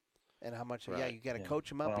 And how much? Yeah, Right. you got to Yeah.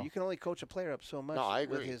 coach him up, but Well- you can only coach a player up so much No, I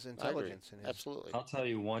agree. with his I agree. intelligence and his. Absolutely. I'll tell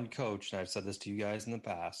you one coach, and I've said this to you guys in the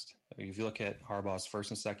past. If you look at Harbaugh's first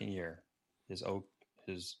and second year, his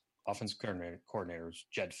offensive coordinator was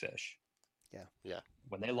Jed Fish. Yeah. Yeah.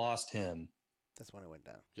 When they lost him, That's when it went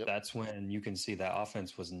down. Yep. that's when you can see that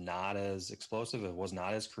offense was not as explosive. It was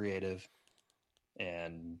not as creative.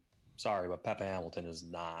 And sorry, but Pep Hamilton is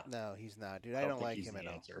not. No, he's not, dude. I don't don't think like he's him the at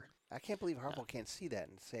all. answer. I can't believe Harbaugh can't see that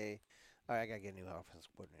and say, "All right, I got to get a new offensive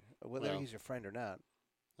coordinator," whether Well, he's your friend or not.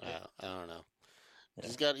 I don't know. Yeah.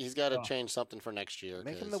 He's got to Well, change something for next year.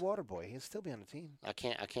 Make him 'cause the water boy. He'll still be on the team. I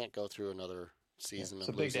can't go through another season. So,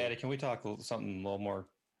 of Big losing. Daddy, can we talk something a little more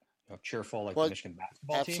cheerful, like Well, the Michigan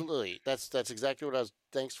basketball team? Absolutely. That's exactly what I was.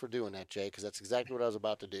 Thanks for doing that, Jay, because that's exactly what I was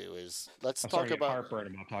about to do. Is let's I'm talk starting to get about. heartburn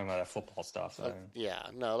about talking about that football stuff. Yeah,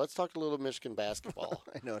 no, let's talk a little Michigan basketball.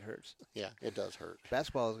 I know it hurts. Yeah, it does hurt.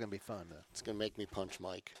 Basketball is going to be fun, though. It's gonna make me punch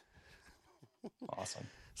Mike. Awesome.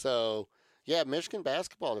 So yeah, Michigan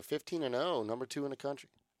basketball, they're 15-0, number 2 in the country.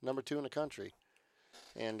 Number 2 in the country,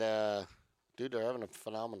 and dude, they're having a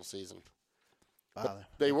phenomenal season. Wow.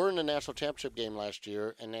 They were in the national championship game last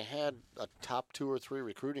year, and they had a top 2 or 3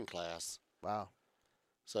 recruiting class. Wow.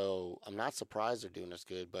 So I'm not surprised they're doing this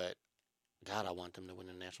good, but God, I want them to win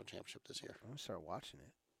the national championship this year. I'm going to start watching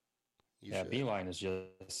it. You Yeah, should. Beeline is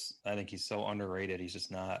just, I think he's so underrated. He's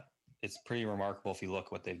just not, it's pretty remarkable if you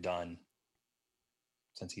look what they've done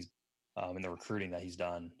since he's in the recruiting that he's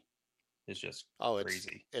done. It's just Oh, it's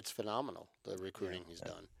crazy. it's phenomenal, the recruiting he's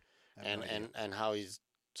Yeah. done, I have no idea. and how he's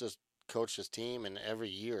just coached his team, and every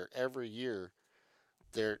year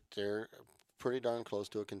they're pretty darn close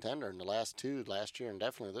to a contender. In the last year and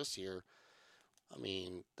definitely this year, I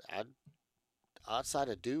mean, outside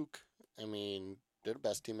of Duke, I mean, they're the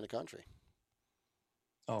best team in the country,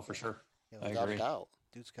 Oh, for sure. Yeah, I without agree. a doubt.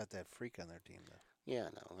 Dude's got that freak on their team, though. Yeah,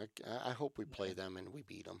 no, I hope we play them and we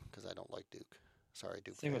beat them because I don't like Duke. Sorry,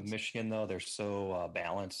 Duke The thing with fans. Michigan, though, they're so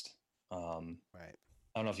balanced. Right.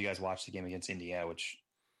 I don't know if you guys watched the game against Indiana, which,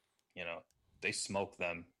 they smoked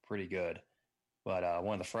them pretty good. But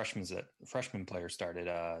one of the freshman players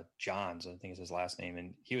started, Johns, I think is his last name,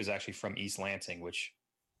 and he was actually from East Lansing, which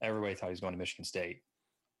everybody thought he was going to Michigan State.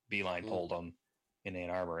 Beeline pulled him in Ann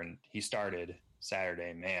Arbor, and he started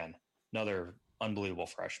Saturday. Man, another unbelievable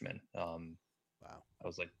freshman. Wow. I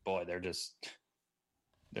was like, boy, they're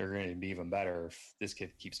going to be even better if this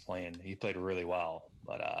kid keeps playing. He played really well,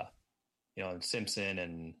 but and Simpson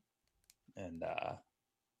and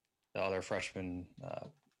the other freshman,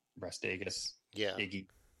 Rastegas, Yeah, Iggy,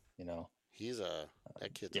 he's that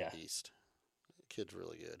kid's yeah. a beast. The kid's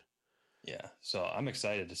really good. yeah. So I'm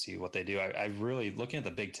excited to see what they do. I really, looking at the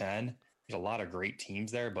Big Ten, there's a lot of great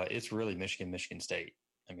teams there, but it's really Michigan State.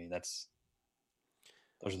 I mean, those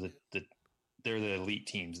are they're the elite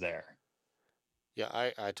teams there. Yeah,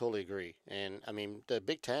 I totally agree. And I mean, the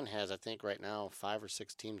Big Ten has, I think, right now 5 or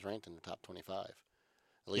 6 teams ranked in the top 25. At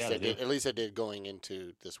least Yeah, they they did. do. At least they did going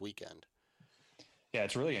into this weekend. Yeah,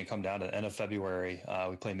 it's really going to come down to the end of February.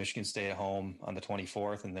 We play Michigan State at home on the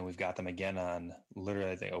 24th, and then we've got them again on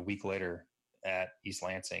literally, I think, a week later at East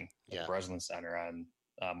Lansing at Yeah. the Breslin Center on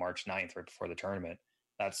March 9th, right before the tournament.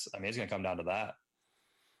 It's going to come down to that.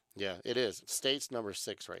 Yeah, it is. State's number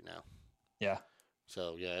 6 right now. Yeah.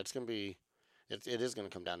 So yeah, it's gonna be, it is gonna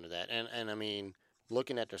come down to that. And I mean,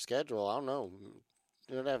 looking at their schedule, I don't know.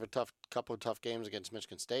 They're gonna have a couple of tough games against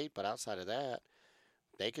Michigan State, but outside of that,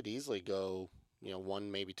 they could easily go,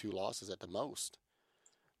 1, maybe 2 losses at the most.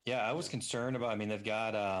 Yeah, I was concerned about. I mean, they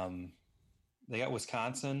got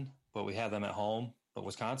Wisconsin, but we have them at home. But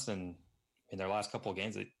Wisconsin, in their last couple of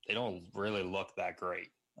games, they don't really look that great.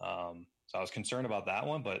 So I was concerned about that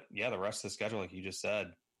one. But yeah, the rest of the schedule, like you just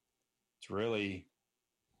said, it's really,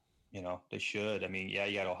 they should. I mean, yeah,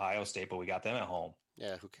 you got Ohio State, but we got them at home.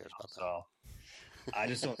 Yeah, who cares about that? So I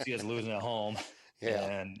just don't see us losing at home. Yeah.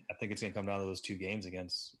 And I think it's going to come down to those 2 games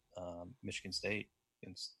against Michigan State,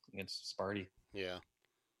 against Sparty. Yeah.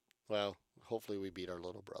 Well, hopefully we beat our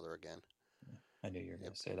little brother again. I knew you were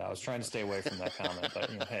going to say that. I was trying to stay away from that comment, but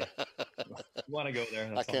hey, you want to go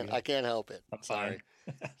there? I can't help it. I'm sorry.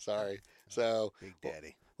 fine. Sorry. So, Big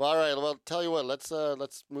Daddy. well, all right. Well, tell you what. Let's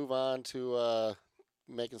move on to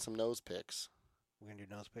making some nose picks. We're gonna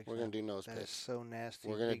do nose picks. We're now? gonna do nose That is picks. so nasty.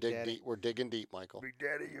 We're gonna Big dig Daddy. deep. We're digging deep, Michael. Big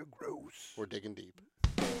Daddy, you're gross. We're digging deep.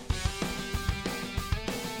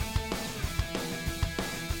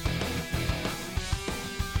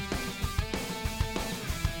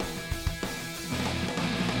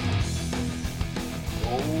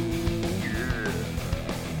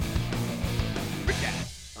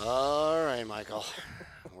 All right, Michael.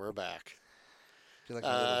 We're back. Do you like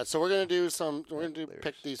my little- So we're gonna do Lyrics.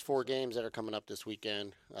 pick these 4 games that are coming up this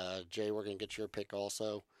weekend. Jay, we're gonna get your pick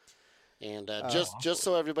also, and just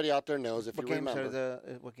so everybody out there knows, if what you games remember,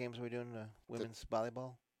 are what games are we doing? Women's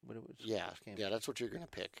volleyball. yeah, games? yeah, that's what you're gonna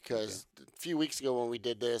pick. Because a few weeks ago when we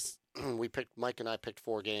did this, Mike and I picked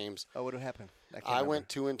 4 games. Oh, what happened? can't I remember. went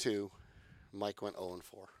 2-2. Mike went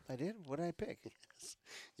 0-4. I did. What did I pick?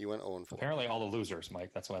 You went 0-4. Apparently, all the losers,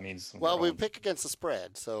 Mike. That's what it means. Well, we pick against the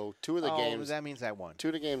spread. So 2 of the games. That means I won. 2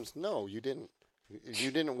 of the games. No, you didn't.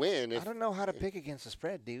 You didn't win. I don't know how to pick against the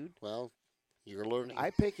spread, dude. Well, you're learning. I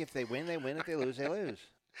pick if they win, they win. If they lose, they lose.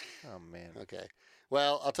 Oh man. Okay.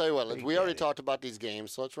 Well, I'll tell you what. Big We already Daddy. talked about these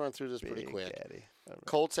games, so let's run through this pretty Big quick. Daddy. All right.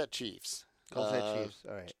 Colts at Chiefs. Colts at Chiefs.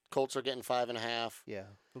 All right. Colts are getting 5.5. Yeah.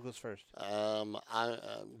 Who goes first?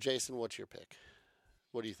 Jason, what's your pick?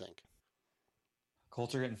 What do you think?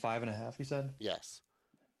 Colts are getting 5.5. You said. Yes.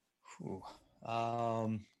 Ooh.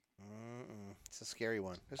 It's a scary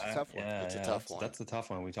one. It's a tough one. Yeah, It's a tough one. That's the tough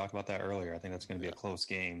one. We talked about that earlier. I think that's going to be a close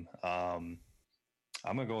game. I'm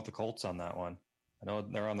going to go with the Colts on that one. I know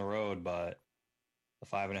they're on the road, but the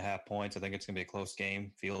 5.5 points, I think it's going to be a close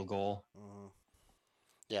game. Field goal.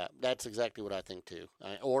 Yeah, that's exactly what I think too.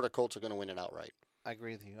 Or the Colts are going to win it outright. I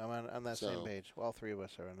agree with you. I'm on that same So- page. All 3 of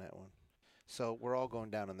us are on that one. So we're all going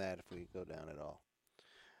down on that if we go down at all.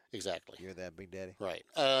 Exactly. You're that, Big Daddy. Right.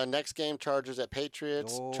 Next game, Chargers at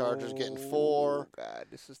Patriots. Chargers getting Oh, 4. God,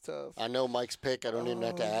 this is tough. I know Mike's pick. I don't even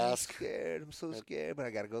have to I'm ask. scared. I'm so scared, but I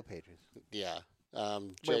got to go Patriots. Yeah.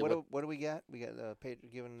 Jay, Wait, what do we got? We got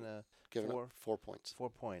Patriots giving giving up 4 4 points. 4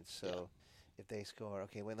 points. So Yeah. if they score,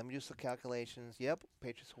 okay, wait, let me do some calculations. Yep,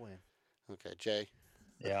 Patriots win. Okay, Jay.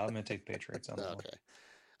 Yeah, I'm going to take Patriots on that one. Okay.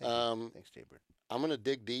 Thank you. Thanks, Jaybird. I'm going to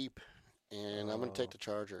dig deep, and I'm going to take Oh. the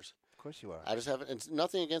Chargers. Of course you are. I just haven't. It's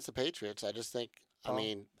nothing against the Patriots. I just think. Paul, I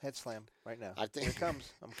mean, head slam right now. I think Here it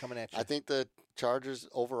comes. I'm coming at you. I think the Chargers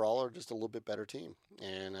overall are just a little bit better team,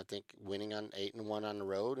 and I think winning on 8-1 on the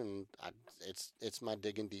road, and it's my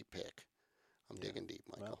digging deep pick. I'm Yeah. digging deep,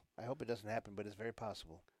 Michael. Well, I hope it doesn't happen, but it's very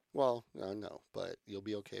possible. Well, no, but you'll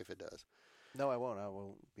be okay if it does. No, I won't. I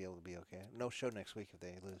won't be able to be okay. No show next week if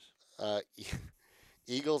they lose.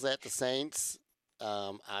 Eagles at the Saints.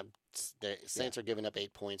 The Saints are giving up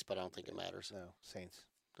 8 points, but I don't think it matters. No, Saints.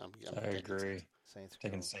 I'm I taking agree. Saints. Saints.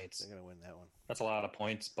 Taking go. Saints. They're gonna win that one. That's a lot of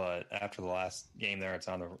points, but after the last game there, it's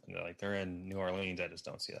on they're in New Orleans. I just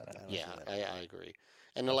don't see that I happening. don't Yeah, see that. I agree.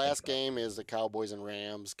 And the I think last so. game is the Cowboys and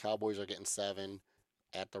Rams. Cowboys are getting 7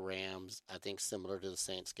 at the Rams. I think similar to the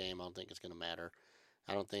Saints game. I don't think it's going to matter.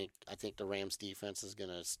 I think the Rams defense is going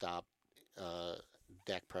to stop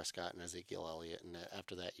Dak Prescott and Ezekiel Elliott, and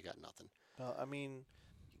after that you got nothing. Well, I mean,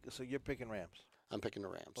 so you're picking Rams. I'm picking the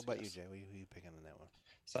Rams. What about yes. you, Jay? Who you picking on that one?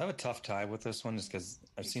 So I have a tough tie with this one just because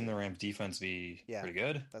I've seen the Rams defense be Yeah, pretty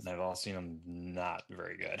good, that's- and I've also seen them not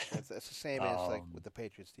very good. That's the same as like Um, with the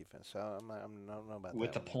Patriots defense. So I don't know about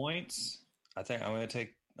With that the one. points, I think I'm going to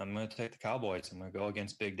take the Cowboys. I'm going to go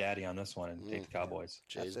against Big Daddy on this one and take the Cowboys.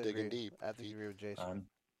 I have Jay's to digging agree- deep. I have to agree with Jason. I'm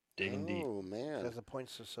digging deep. Oh man. Because the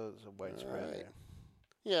points are so widespread Alright. there.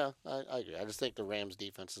 Yeah, I agree. I just think the Rams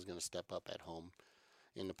defense is going to step up at home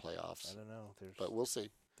in the playoffs. I don't know. But we'll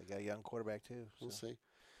see. They got a young quarterback too. We'll so see.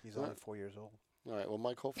 He's All only right. 4 years old. All right. Well,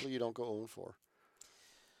 Mike, hopefully you don't go 0-4.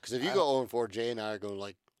 Because if you go 0-4, Jay and I are going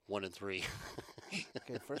like 1-3.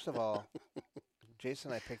 Okay, first of all, Jason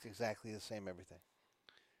and I picked exactly the same everything.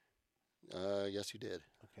 Yes, you did.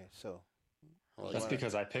 Okay, so Well, That's you-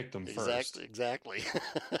 because I picked them first. Exactly.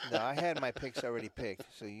 no, I had my picks already picked.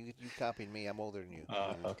 So you copied me. I'm older than you.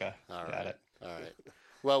 Okay. All Got right. it. All right.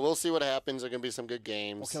 Well, we'll see what happens. There are going to be some good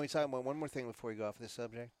games. Well, can we talk about one more thing before we go off this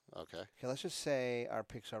subject? Okay. Okay, let's just say our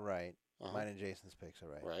picks are right. Uh-huh. Mine and Jason's picks are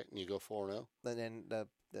right. Right. And you go 4-0, And then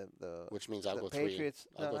the which means I'll the go 3. Patriots.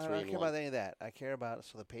 I'll No, go I 3 don't and care 1. about any of that. I care about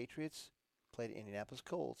the Patriots played Indianapolis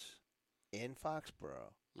Colts in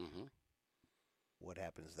Foxborough. Mm-hmm. What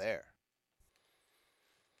happens there?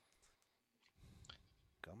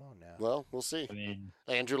 Come on now. Well, we'll see. I mean,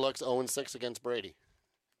 Andrew Luck's 0-6 against Brady.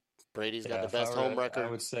 Brady's got yeah, the if I best were- home record. I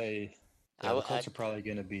would say I the would- Colts I- are probably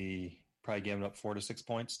going to be giving up 4 to 6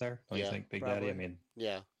 points there. Don't Yeah, you think, Big probably. Daddy? I mean,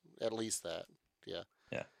 Yeah, at least that. Yeah.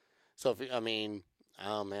 Yeah. So, oh,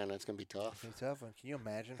 man, that's going to be tough. It's a tough one. Can you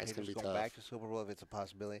imagine That's gonna Patriots be going tough. back to Super Bowl if it's a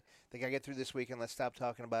possibility? Think I get through this weekend? Let's stop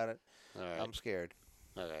talking about it. All right. I'm scared.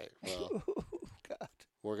 All right. Well, God.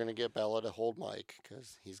 we're going to get Bella to hold Mike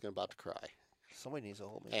because he's about to cry. Somebody needs to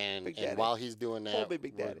hold me. And Big and Daddy. while he's doing that, Hold me,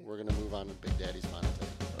 Big we're, Daddy. we're going to move on to Big Daddy's final take.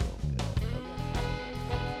 Oh, God. Okay.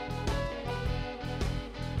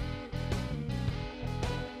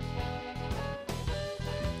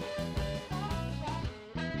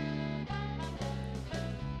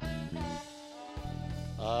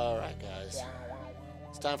 All right, guys.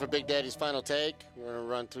 It's time for Big Daddy's final take. We're going to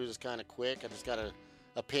run through this kind of quick. I just got an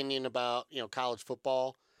opinion about, college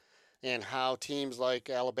football and how teams like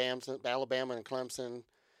Alabama and Clemson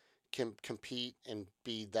can compete and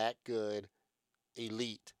be that good,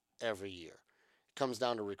 elite every year. It comes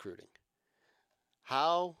down to recruiting.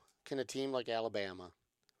 How can a team like Alabama,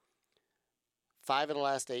 5 of the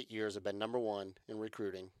last 8 years have been number 1 in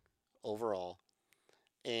recruiting overall,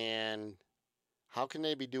 and how can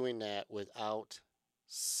they be doing that without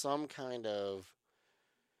some kind of,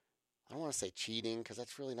 I don't want to say cheating because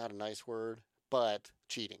that's really not a nice word, but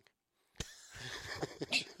cheating?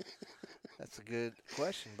 That's a good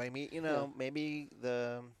question. But I mean, maybe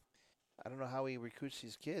I don't know how he recruits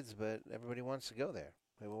these kids, but everybody wants to go there.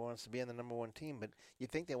 Everyone wants to be on the number 1 team, but you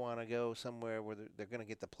think they want to go somewhere where they're going to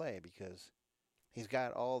get to play because he's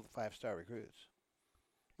got all the 5-star recruits.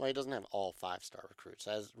 Well, he doesn't have all 5-star recruits.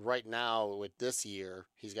 As right now, with this year,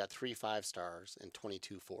 he's got 3 5-stars and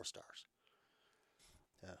 22 4-stars.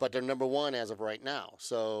 Yeah. But they're number 1 as of right now.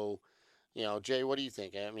 So, Jay, what do you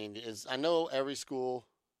think? I mean, I know every school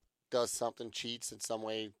does something, cheats in some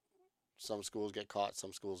way. Some schools get caught,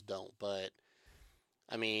 some schools don't. But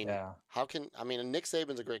I mean, yeah. Nick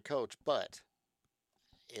Saban's a great coach, but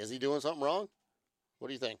is he doing something wrong? What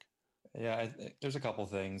do you think? Yeah, there's a couple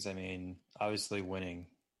things. I mean, obviously winning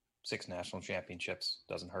 6 national championships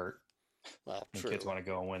doesn't hurt. Well, The true. kids want to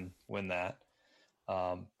go and win that.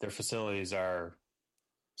 Their facilities are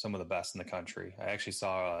some of the best in the country. I actually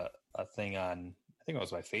saw a thing on, I think it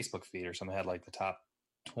was my Facebook feed or something, had like the top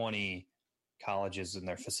 20 colleges and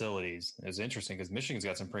their facilities. It was interesting because Michigan's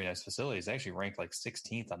got some pretty nice facilities. They actually ranked like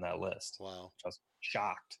 16th on that list. Wow. I was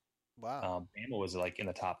shocked. Wow. Bama was like in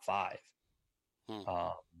the top 5. Hmm.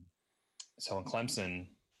 So in Clemson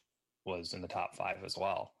was in the top 5 as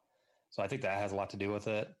well. So I think that has a lot to do with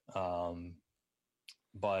it.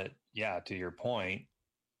 But yeah, to your point,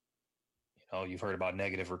 you've heard about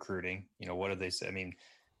negative recruiting. What did they say? I mean,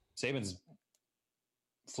 Saban's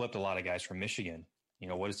flipped a lot of guys from Michigan.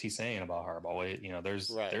 What is he saying about Harbaugh?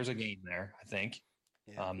 There's a game there, I think.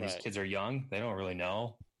 Yeah. These Right. kids are young. They don't really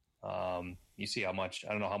know. You see how much, I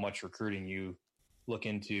don't know how much recruiting you look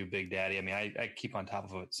into, Big Daddy. I mean, I keep on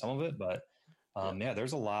top of some of it, but yeah,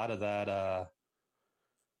 there's a lot of that, a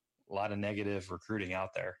lot of negative recruiting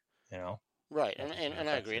out there, Right, Yeah, and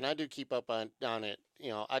I agree, and I do keep up on it.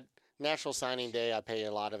 National Signing Day, I pay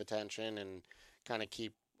a lot of attention and kind of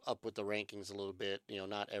keep up with the rankings a little bit.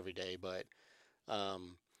 Not every day, but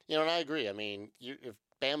and I agree. I mean, if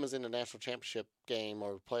Bama's in the national championship game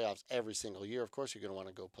or playoffs every single year, of course you're going to want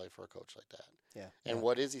to go play for a coach like that. Yeah. And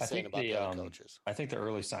what is he I saying think about the, the other coaches? I think the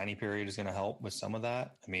early signing period is going to help with some of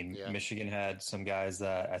that. I mean, Yeah. Michigan had some guys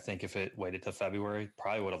that I think if it waited till February,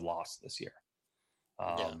 probably would have lost this year.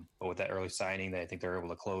 Yeah. But with that early signing, I think they're able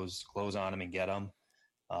to close on them and get them.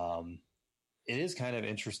 It is kind of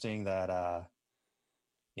interesting that,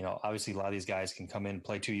 obviously a lot of these guys can come in,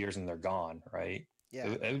 play 2 years, and they're gone, right? Yeah.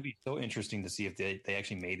 It would be so interesting to see if they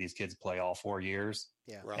actually made these kids play all 4 years.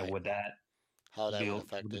 Yeah. Right. And would that How that be would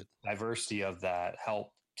affect it. diversity of that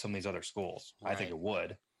help some of these other schools? I think Right. it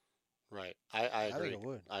would. Right. I agree. think it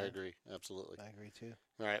would. I Yeah. agree. Absolutely. I agree too.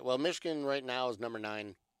 All right. Well, Michigan right now is number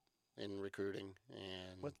 9 in recruiting.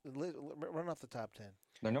 And Run off the top 10.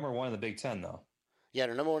 They're number 1 in the Big Ten, though. yeah,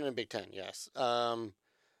 they're number 1 in the Big Ten, yes.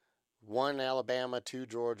 1 Alabama, 2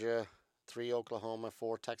 Georgia, 3 Oklahoma,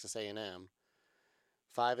 4 Texas A&M.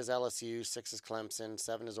 5 is LSU, 6 is Clemson,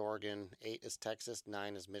 7 is Oregon, 8 is Texas,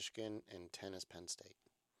 9 is Michigan, and 10 is Penn State.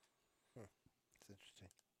 It's interesting.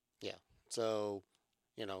 So,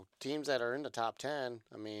 teams that are in the top 10,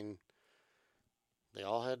 I mean, they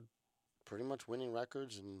all had pretty much winning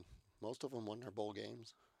records, and most of them won their bowl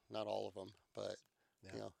games. Not all of them, but,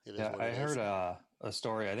 Yeah. it is Yeah, what I it heard is. a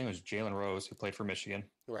story. I think it was Jalen Rose, who played for Michigan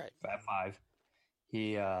Right. at 5.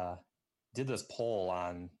 He did this poll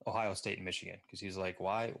on Ohio State and Michigan because he's like,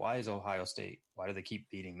 why is Ohio State? Why do they keep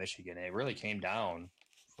beating Michigan? And it really came down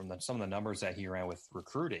from some of the numbers that he ran with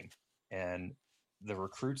recruiting and the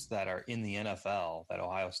recruits that are in the NFL that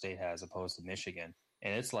Ohio State has opposed to Michigan.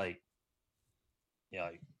 And it's like,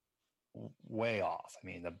 way off. I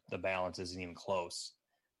mean, the balance isn't even close.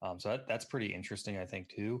 So that's pretty interesting, I think,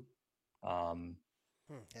 too.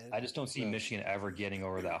 I just don't see Michigan ever getting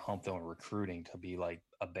over that hump, though, in recruiting to be like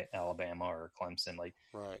Alabama or Clemson. Like,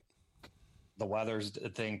 Right. the weather's a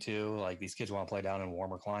thing, too. Like, these kids want to play down in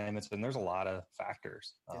warmer climates, and there's a lot of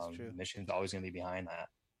factors. That's true. Michigan's always going to be behind that.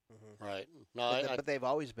 Mm-hmm. Right. No, But they've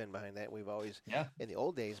always been behind that. We've always, Yeah. in the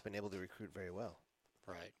old days, been able to recruit very well.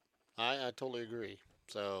 right. I totally agree.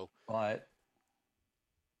 So, But,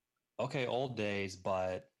 okay, old days,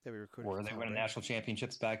 but They were recruiting. were for they Tom winning Brady. national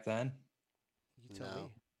championships back then? You tell No. me.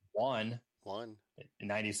 One 1. in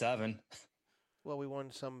 97. Well, we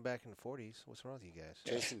won some back in the 40s. What's wrong with you guys?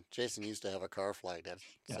 Jason used to have a car flag that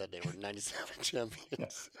Yeah. said they were 97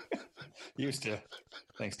 champions. Used to.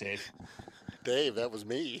 Thanks, Dave. Dave, that was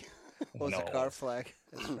me. What was the No. car flag?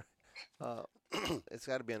 That's right. It's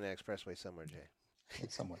got to be on the expressway somewhere, Jay.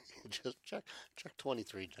 Somewhere. Just check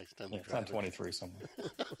 23 next time Yeah, you it's on drive it. 23 somewhere.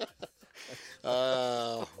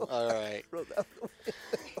 Oh, all right.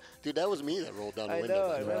 Dude, that was me that rolled down the I window.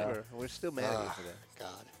 know, I by the way. remember. We're still mad at you for that.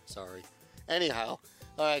 God, sorry. Anyhow,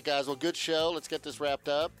 all right, guys. Well, good show. Let's get this wrapped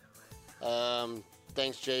up.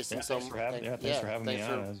 Thanks, Jason. Yeah, thanks for having, thanks for having me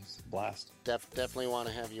on. It was a blast. Definitely want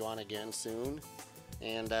to have you on again soon.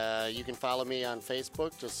 And you can follow me on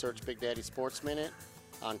Facebook. Just search Big Daddy Sports Minute.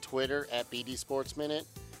 On Twitter at BD Sports Minute.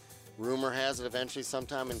 Rumor has it eventually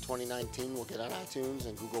sometime in 2019 we'll get on iTunes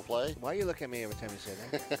and Google Play. Why are you looking at me every time you say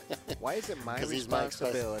that? Why is it my He's my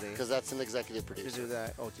responsibility because that's an executive to producer. do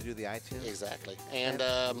that? Oh, to do the iTunes? Exactly. And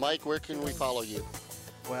Mike, where can we follow you?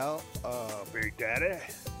 Well, Big Daddy,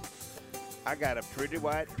 I got a pretty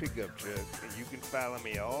white pickup truck, and you can follow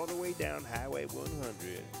me all the way down Highway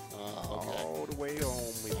 100, Okay. all the way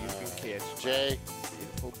home, and you can catch my Jay,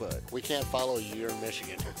 beautiful butt. we can't follow you. You're in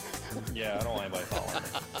Michigan. Yeah, I don't want anybody following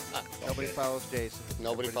me. Nobody follows Jason.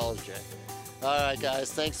 Nobody Everybody- follows Jay. All right,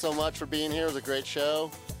 guys. Thanks so much for being here. It was a great show.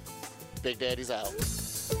 Big Daddy's out.